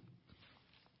 16.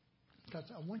 Because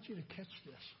I want you to catch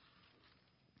this.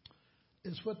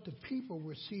 It's what the people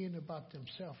were seeing about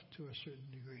themselves to a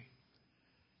certain degree.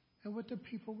 And what the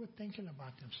people were thinking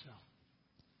about themselves.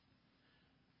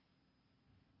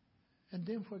 And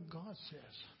then what God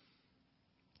says.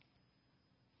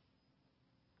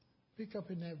 Pick up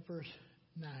in that verse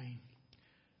 9.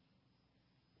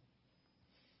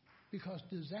 Because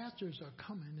disasters are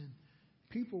coming and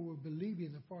people were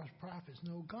believing the false prophets.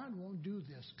 No, God won't do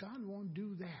this. God won't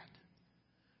do that.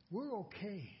 We're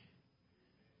okay.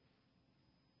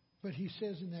 But He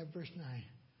says in that verse 9,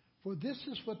 for this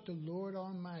is what the Lord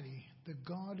Almighty, the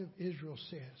God of Israel,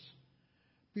 says.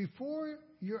 Before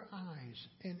your eyes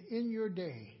and in your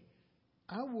day,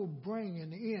 I will bring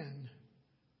an end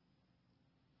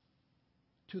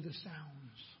to the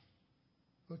sounds.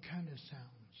 What kind of sounds?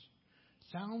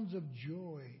 Sounds of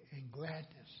joy and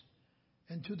gladness,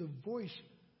 and to the voice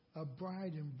of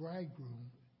bride and bridegroom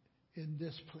in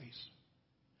this place.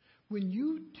 When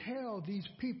you tell these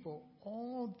people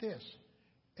all this,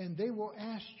 and they will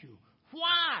ask you,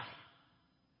 why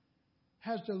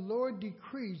has the Lord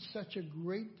decreed such a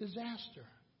great disaster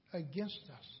against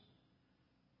us?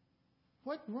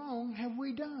 What wrong have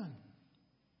we done?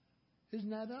 Isn't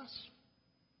that us?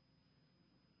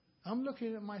 I'm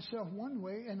looking at myself one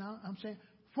way, and I'm saying,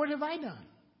 what have I done?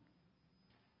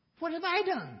 What have I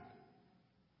done?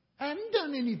 I haven't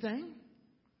done anything.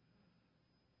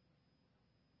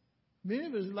 Many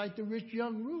of us are like the rich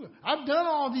young ruler. I've done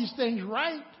all these things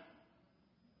right.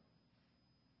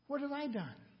 What have I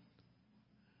done?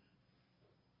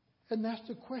 And that's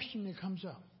the question that comes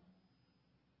up.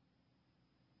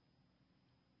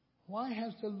 Why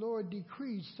has the Lord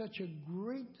decreed such a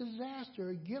great disaster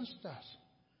against us?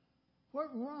 What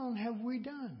wrong have we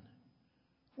done?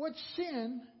 What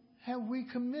sin have we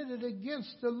committed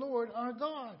against the Lord our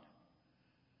God?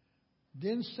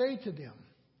 Then say to them,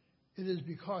 it is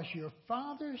because your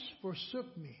fathers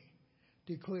forsook me,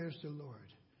 declares the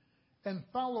Lord, and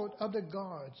followed other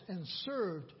gods and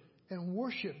served and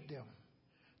worshipped them.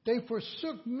 They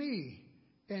forsook me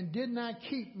and did not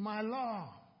keep my law.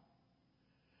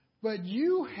 But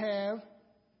you have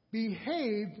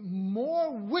behaved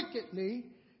more wickedly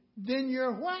than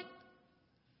your what?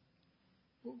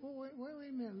 Wait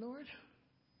a minute, Lord.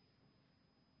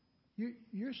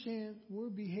 You're saying we're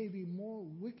behaving more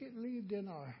wickedly than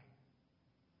our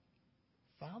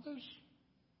fathers?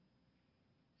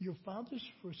 Your fathers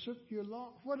forsook your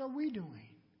law. What are we doing?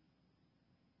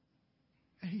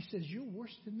 And He says, you're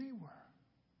worse than they were.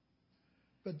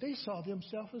 But they saw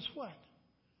themselves as what?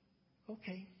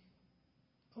 Okay,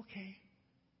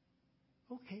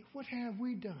 what have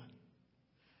we done?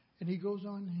 And He goes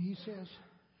on and He says,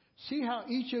 see how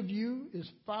each of you is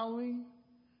following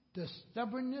the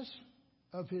stubbornness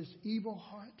of his evil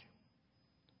heart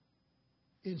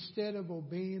instead of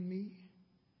obeying me?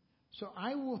 So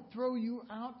I will throw you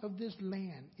out of this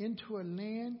land into a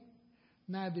land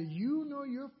neither you nor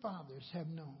your fathers have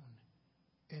known.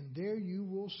 And there you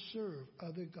will serve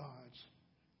other gods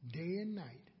day and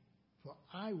night, for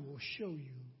I will show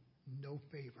you no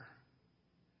favor.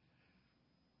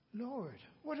 Lord,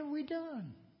 what have we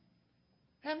done?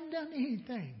 Haven't done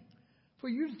anything for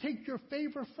you to take your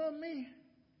favor from me,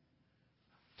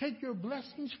 take your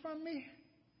blessings from me,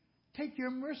 take your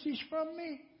mercies from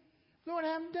me. Lord, I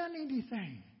haven't done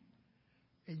anything.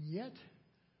 And yet,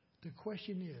 the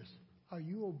question is, are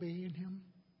you obeying him?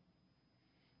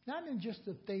 Not in just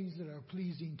the things that are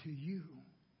pleasing to you,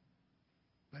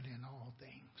 but in all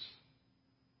things.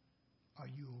 Are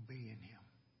you obeying him?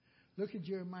 Look at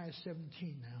Jeremiah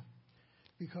 17 now,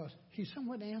 because he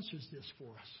somewhat answers this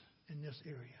for us in this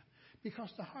area. Because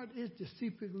the heart is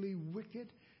deceitfully wicked,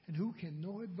 and who can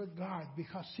know it but God?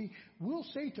 Because, see, we'll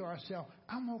say to ourselves,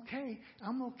 I'm okay,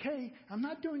 I'm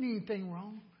not doing anything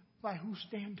wrong. By whose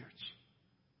standards?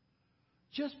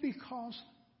 Just because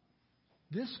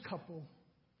this couple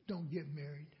don't get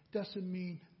married doesn't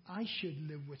mean I should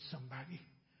live with somebody.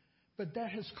 But that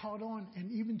has caught on,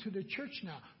 and even to the church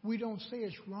now, we don't say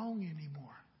it's wrong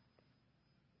anymore.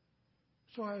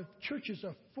 So our churches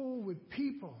are full with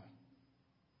people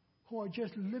who are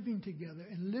just living together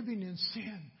and living in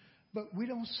sin. But we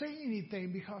don't say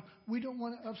anything because we don't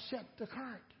want to upset the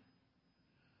cart.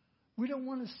 We don't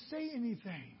want to say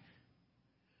anything.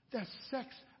 That sex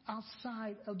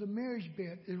outside of the marriage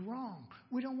bed is wrong.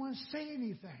 We don't want to say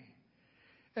anything.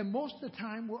 And most of the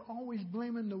time, we're always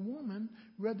blaming the woman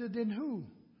rather than who?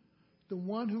 The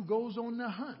one who goes on the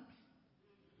hunt.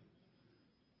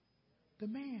 The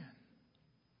man.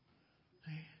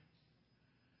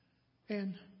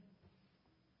 And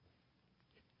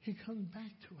he comes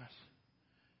back to us.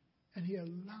 And he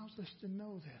allows us to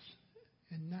know this.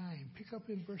 In 9, pick up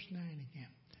in verse 9 again.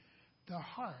 The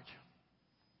heart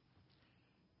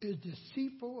is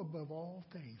deceitful above all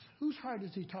things. Whose heart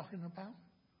is he talking about?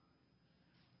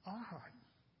 Our heart.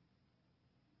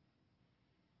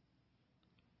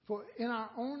 For in our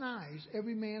own eyes,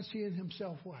 every man seeth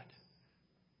himself what?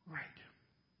 Right.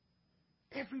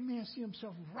 Every man seeth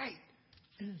himself right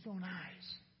in his own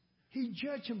eyes. He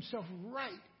judged himself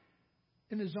right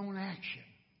in his own action.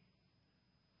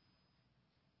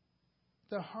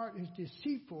 The heart is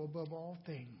deceitful above all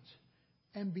things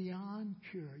and beyond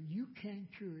cure. You can't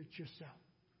cure it yourself.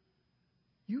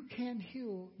 You can't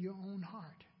heal your own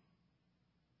heart.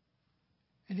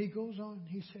 And he goes on,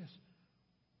 he says,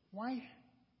 why?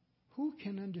 Who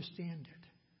can understand it?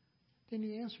 Then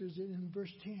he answers it in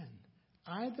verse 10.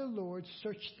 I, the Lord,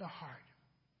 search the heart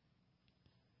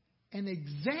and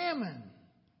examine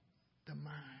the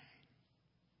mind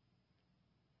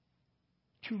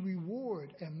to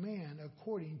reward a man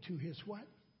according to his what?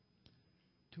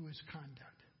 To his conduct.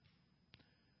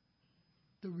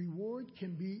 The reward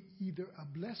can be either a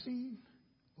blessing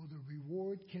or the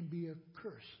reward can be a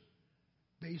curse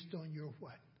based on your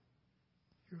what?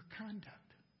 Your conduct.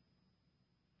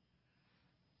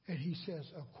 And he says,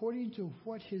 according to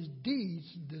what his deeds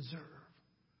deserve.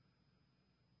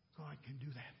 God can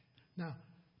do that. Now,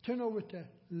 turn over to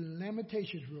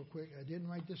Lamentations real quick. I didn't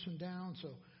write this one down, so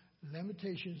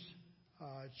Lamentations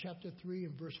chapter 3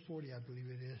 and verse 40, I believe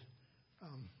it is.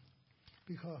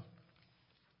 Because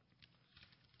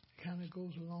it kind of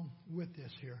goes along with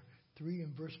this here. 3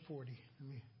 and verse 40. Let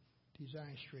me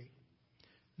design straight.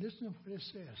 Listen to what it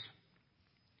says.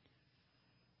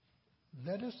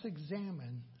 Let us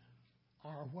examine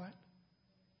our what?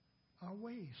 Our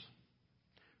ways.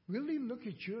 Really look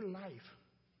at your life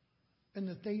and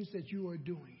the things that you are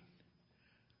doing.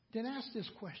 Then ask this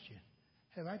question.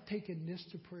 Have I taken this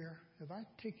to prayer? Have I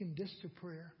taken this to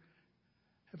prayer?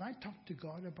 Have I talked to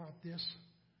God about this?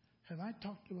 Have I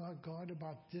talked to God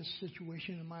about this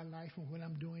situation in my life and what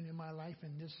I'm doing in my life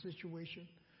in this situation?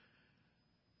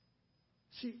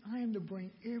 See, I am to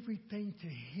bring everything to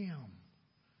Him.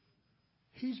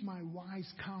 He's my wise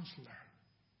counselor.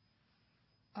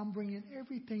 I'm bringing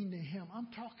everything to Him. I'm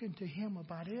talking to Him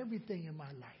about everything in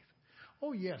my life.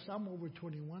 Oh, yes, I'm over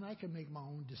 21. I can make my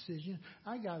own decision.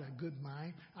 I got a good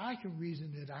mind. I can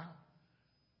reason it out.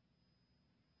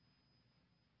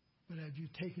 But have you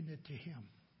taken it to Him?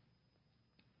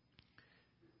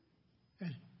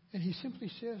 And He simply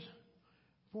says,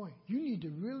 boy, you need to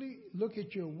really look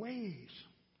at your ways.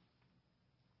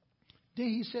 Then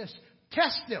He says,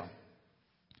 test them.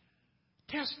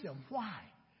 Test them. Why?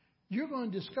 You're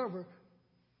going to discover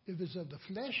if it's of the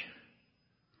flesh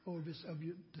or if it's of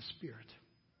the Spirit.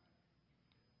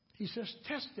 He says,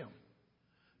 test them.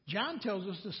 John tells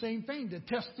us the same thing, to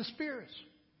test the spirits.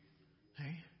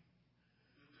 Okay?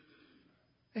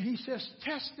 And he says,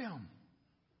 test them.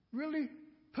 Really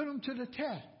put them to the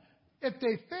test. If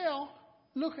they fail,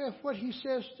 look at what he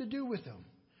says to do with them.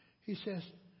 He says,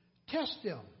 test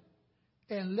them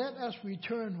and let us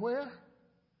return where?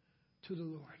 To the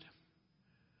Lord.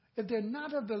 If they're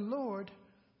not of the Lord,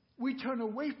 we turn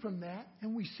away from that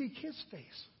and we seek His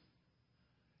face.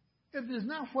 If it's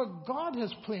not what God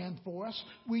has planned for us,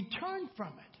 we turn from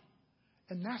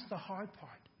it. And that's the hard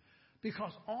part.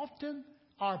 Because often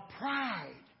Our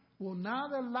pride will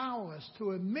not allow us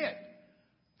to admit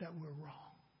that we're wrong.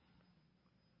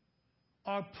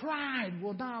 Our pride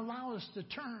will not allow us to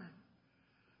turn.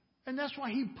 And that's why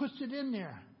he puts it in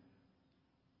there.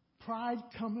 Pride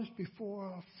cometh before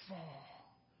a fall.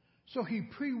 So he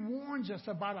pre-warns us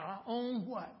about our own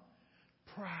what?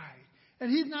 Pride. And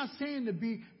he's not saying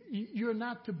you're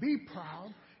not to be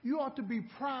proud. You ought to be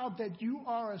proud that you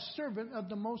are a servant of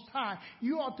the Most High.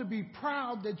 You ought to be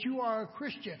proud that you are a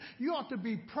Christian. You ought to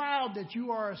be proud that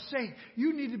you are a saint.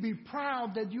 You need to be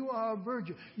proud that you are a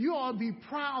virgin. You ought to be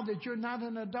proud that you're not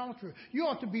an adulterer. You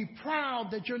ought to be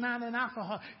proud that you're not an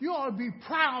alcoholic. You ought to be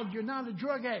proud you're not a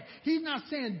drug addict. He's not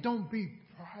saying don't be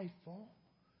prideful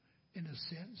in a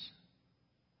sense.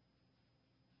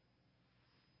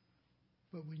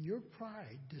 But when your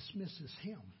pride dismisses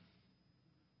him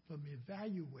from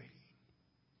evaluating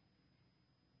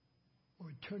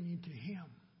or turning to him,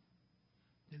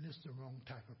 then it's the wrong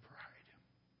type of pride.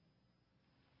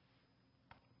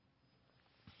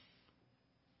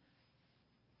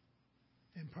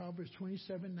 In Proverbs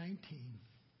 27:19,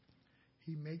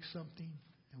 he makes something,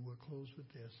 and we'll close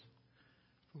with this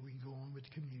before we go on with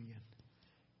communion.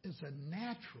 It's a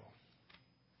natural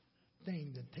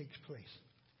thing that takes place.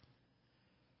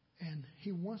 And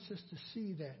he wants us to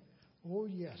see that, oh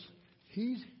yes,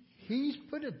 he's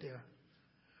put it there.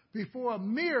 Before a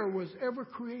mirror was ever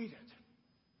created,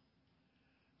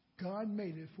 God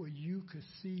made it where you could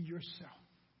see yourself.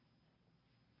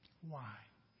 Why?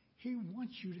 He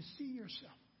wants you to see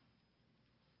yourself.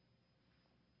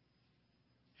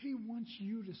 He wants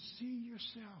you to see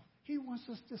yourself. He wants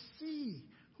us to see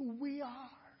who we are.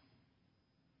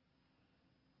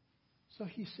 So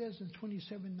he says in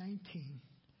 27:19,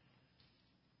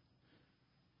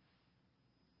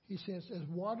 he says, as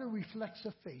water reflects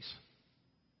a face.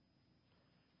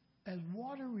 As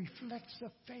water reflects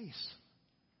a face.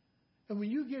 And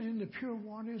when you get into pure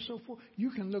water and so forth, you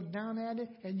can look down at it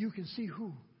and you can see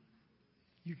who?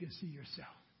 You can see yourself.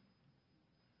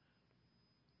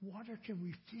 Water can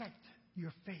reflect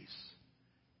your face.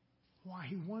 Why?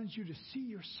 He wants you to see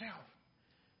yourself.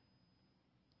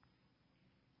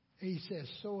 And he says,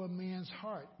 so a man's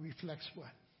heart reflects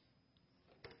what?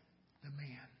 The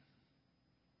man.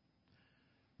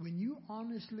 When you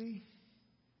honestly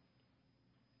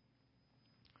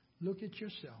look at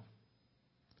yourself,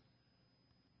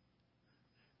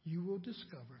 you will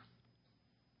discover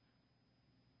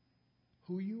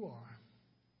who you are.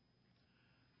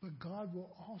 But God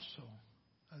will also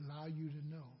allow you to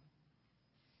know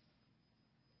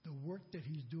the work that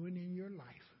he's doing in your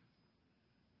life,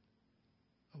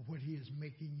 of what he is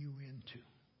making you into,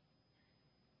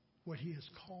 what he has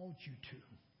called you to,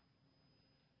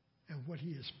 and what he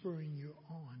is spurring you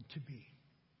on to be.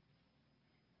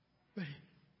 But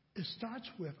it starts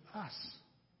with us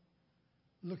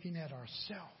looking at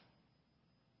ourselves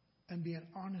and being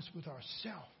honest with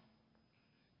ourselves,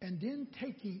 and then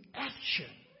taking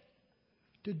action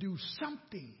to do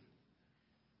something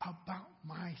about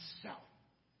myself.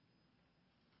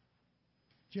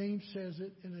 James says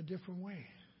it in a different way.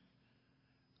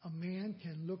 A man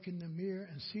can look in the mirror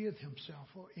and seeth himself,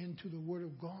 or into the Word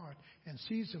of God and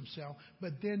sees himself,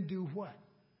 but then do what?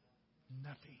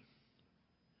 Nothing.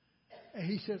 And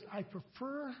he says, I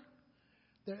prefer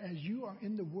that as you are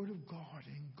in the Word of God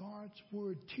and God's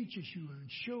Word teaches you and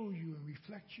shows you and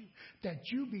reflects you,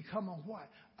 that you become a what?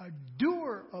 A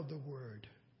doer of the Word.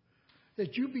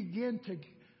 That you begin to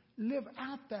live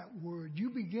out that Word.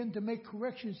 You begin to make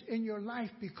corrections in your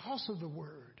life because of the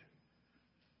Word.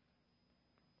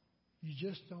 You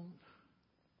just don't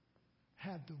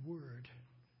have the Word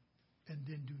and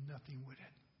then do nothing with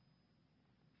it.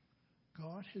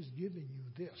 God has given you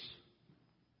this,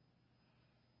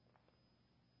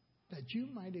 that you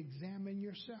might examine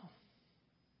yourself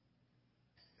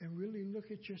and really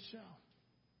look at yourself.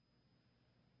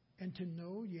 And to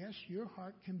know, yes, your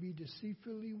heart can be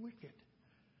deceitfully wicked.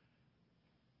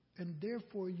 And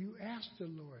therefore you ask the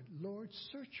Lord, Lord,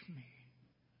 search me.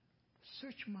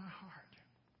 Search my heart.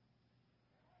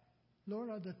 Lord,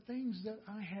 are the things that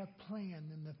I have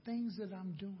planned and the things that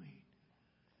I'm doing,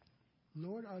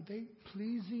 Lord, are they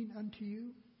pleasing unto you?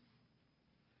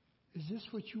 Is this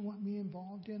what you want me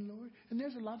involved in, Lord? And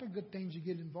there's a lot of good things you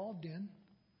get involved in.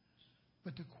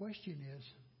 But the question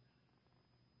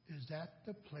is that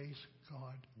the place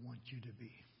God wants you to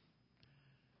be?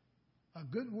 A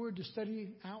good word to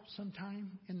study out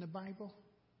sometime in the Bible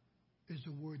is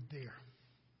the word there.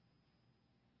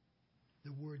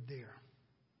 The word there.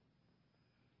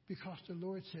 Because the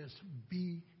Lord says,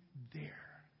 be there.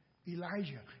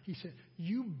 Elijah, he said,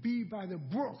 you be by the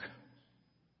brook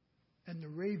and the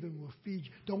raven will feed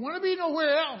you. Don't want to be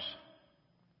nowhere else,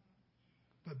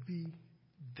 but be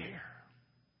there.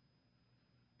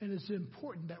 And it's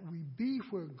important that we be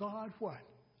where God what?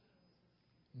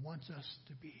 Wants us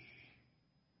to be.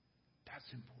 That's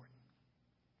important.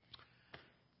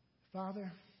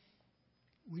 Father,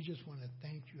 we just want to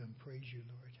thank you and praise you,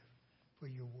 Lord, for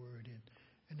your word.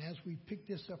 And as we pick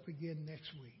this up again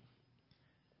next week,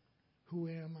 who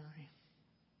am I?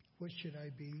 What should I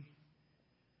be?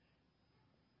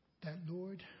 That,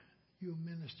 Lord, you'll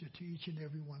minister to each and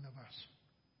every one of us.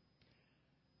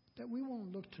 That we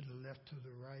won't look to the left, to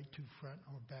the right, to front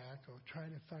or back, or try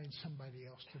to find somebody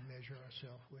else to measure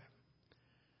ourselves with.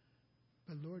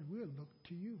 But Lord, we'll look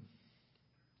to you.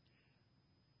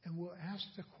 And we'll ask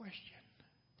the question,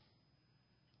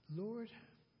 Lord,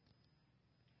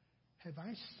 have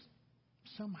I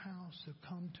somehow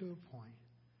succumbed to a point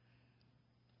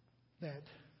that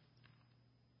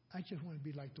I just want to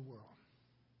be like the world?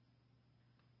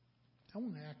 I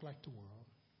want to act like the world.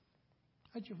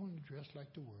 I just want to dress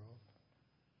like the world.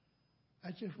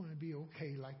 I just want to be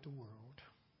okay like the world.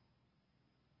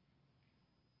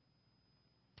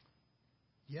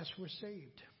 Yes, we're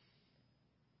saved.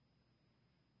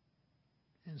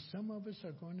 And some of us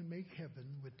are going to make heaven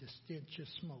with the stench of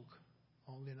smoke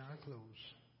all in our clothes.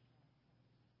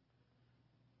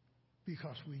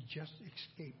 Because we just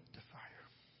escaped the fire.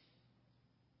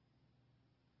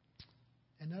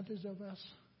 And others of us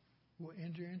will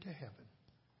enter into heaven.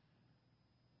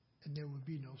 And there will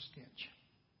be no stench.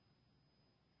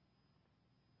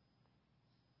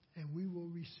 And we will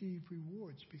receive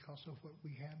rewards because of what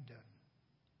we have done.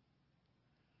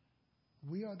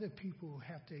 We are the people who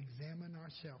have to examine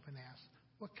ourselves and ask,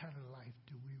 what kind of life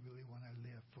do we really want to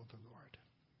live for the Lord?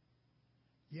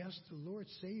 Yes, the Lord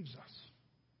saves us.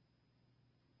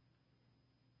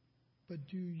 But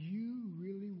do you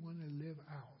really want to live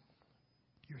out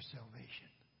your salvation?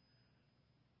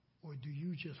 Or do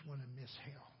you just want to miss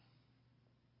hell?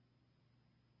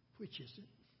 Which is it?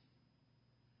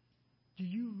 Do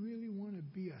you really want to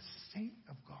be a saint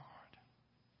of God?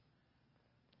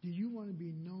 Do you want to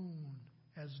be known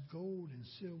as gold and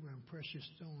silver and precious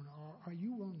stone? Or are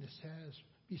you willing to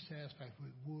be satisfied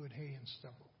with wood, hay, and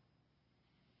stubble?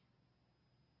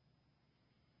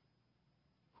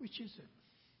 Which is it?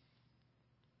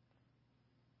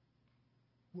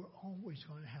 We're always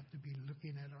going to have to be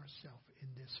looking at ourselves in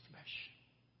this flesh.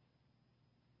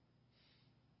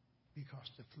 Because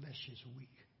the flesh is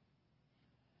weak.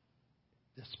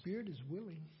 The spirit is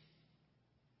willing.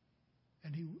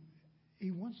 And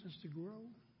he wants us to grow.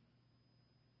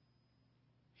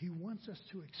 He wants us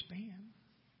to expand.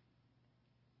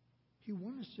 He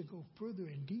wants us to go further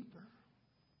and deeper.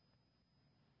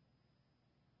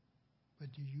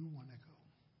 But do you want to go?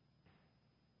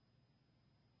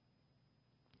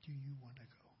 Do you want to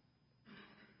go?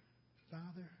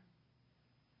 Father,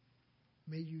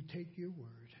 may you take your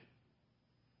word.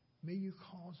 May you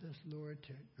cause us, Lord,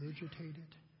 to regurgitate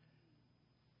it.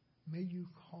 May you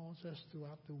cause us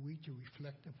throughout the week to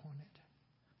reflect upon it.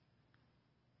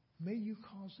 May you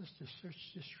cause us to search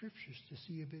the scriptures to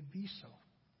see if it be so.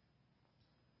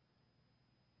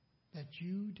 That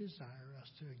you desire us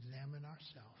to examine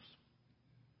ourselves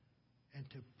and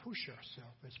to push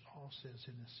ourselves, as Paul says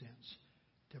in a sense,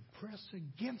 to press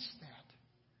against that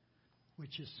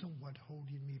which is somewhat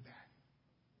holding me back.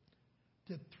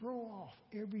 To throw off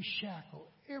every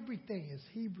shackle, everything, as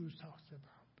Hebrews talks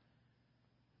about,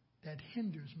 that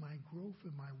hinders my growth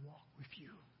and my walk with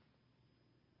you.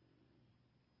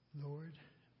 Lord,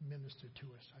 minister to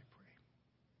us, I pray.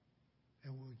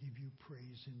 And we'll give you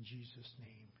praise in Jesus'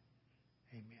 name.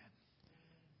 Amen.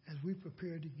 As we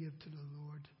prepare to give to the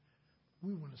Lord,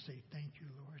 we want to say thank you,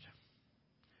 Lord,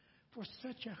 for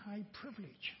such a high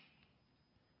privilege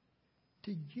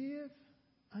to give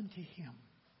unto him.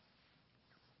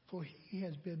 For he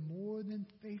has been more than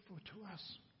faithful to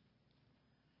us.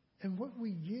 And what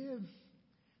we give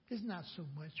is not so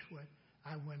much what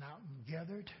I went out and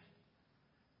gathered.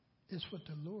 It's what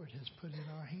the Lord has put in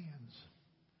our hands.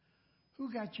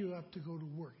 Who got you up to go to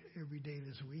work every day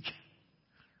this week?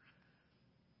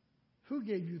 Who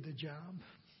gave you the job?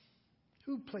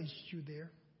 Who placed you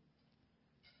there?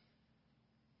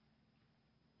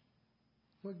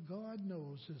 What God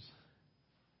knows is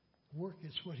work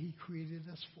is what he created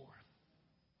us for.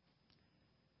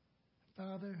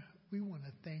 Father, we want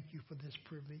to thank you for this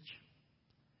privilege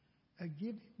of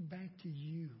giving back to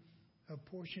you a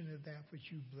portion of that which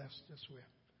you blessed us with.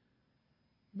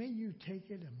 May you take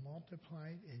it and multiply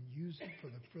it and use it for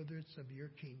the furtherance of your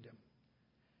kingdom.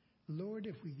 Lord,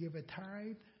 if we give a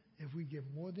tithe, if we give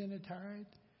more than a tithe,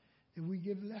 if we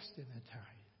give less than a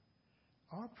tithe,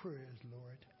 our prayer is,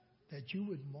 Lord, that you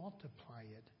would multiply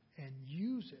it and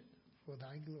use it for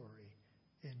thy glory.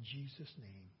 In Jesus'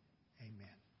 name,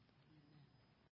 amen.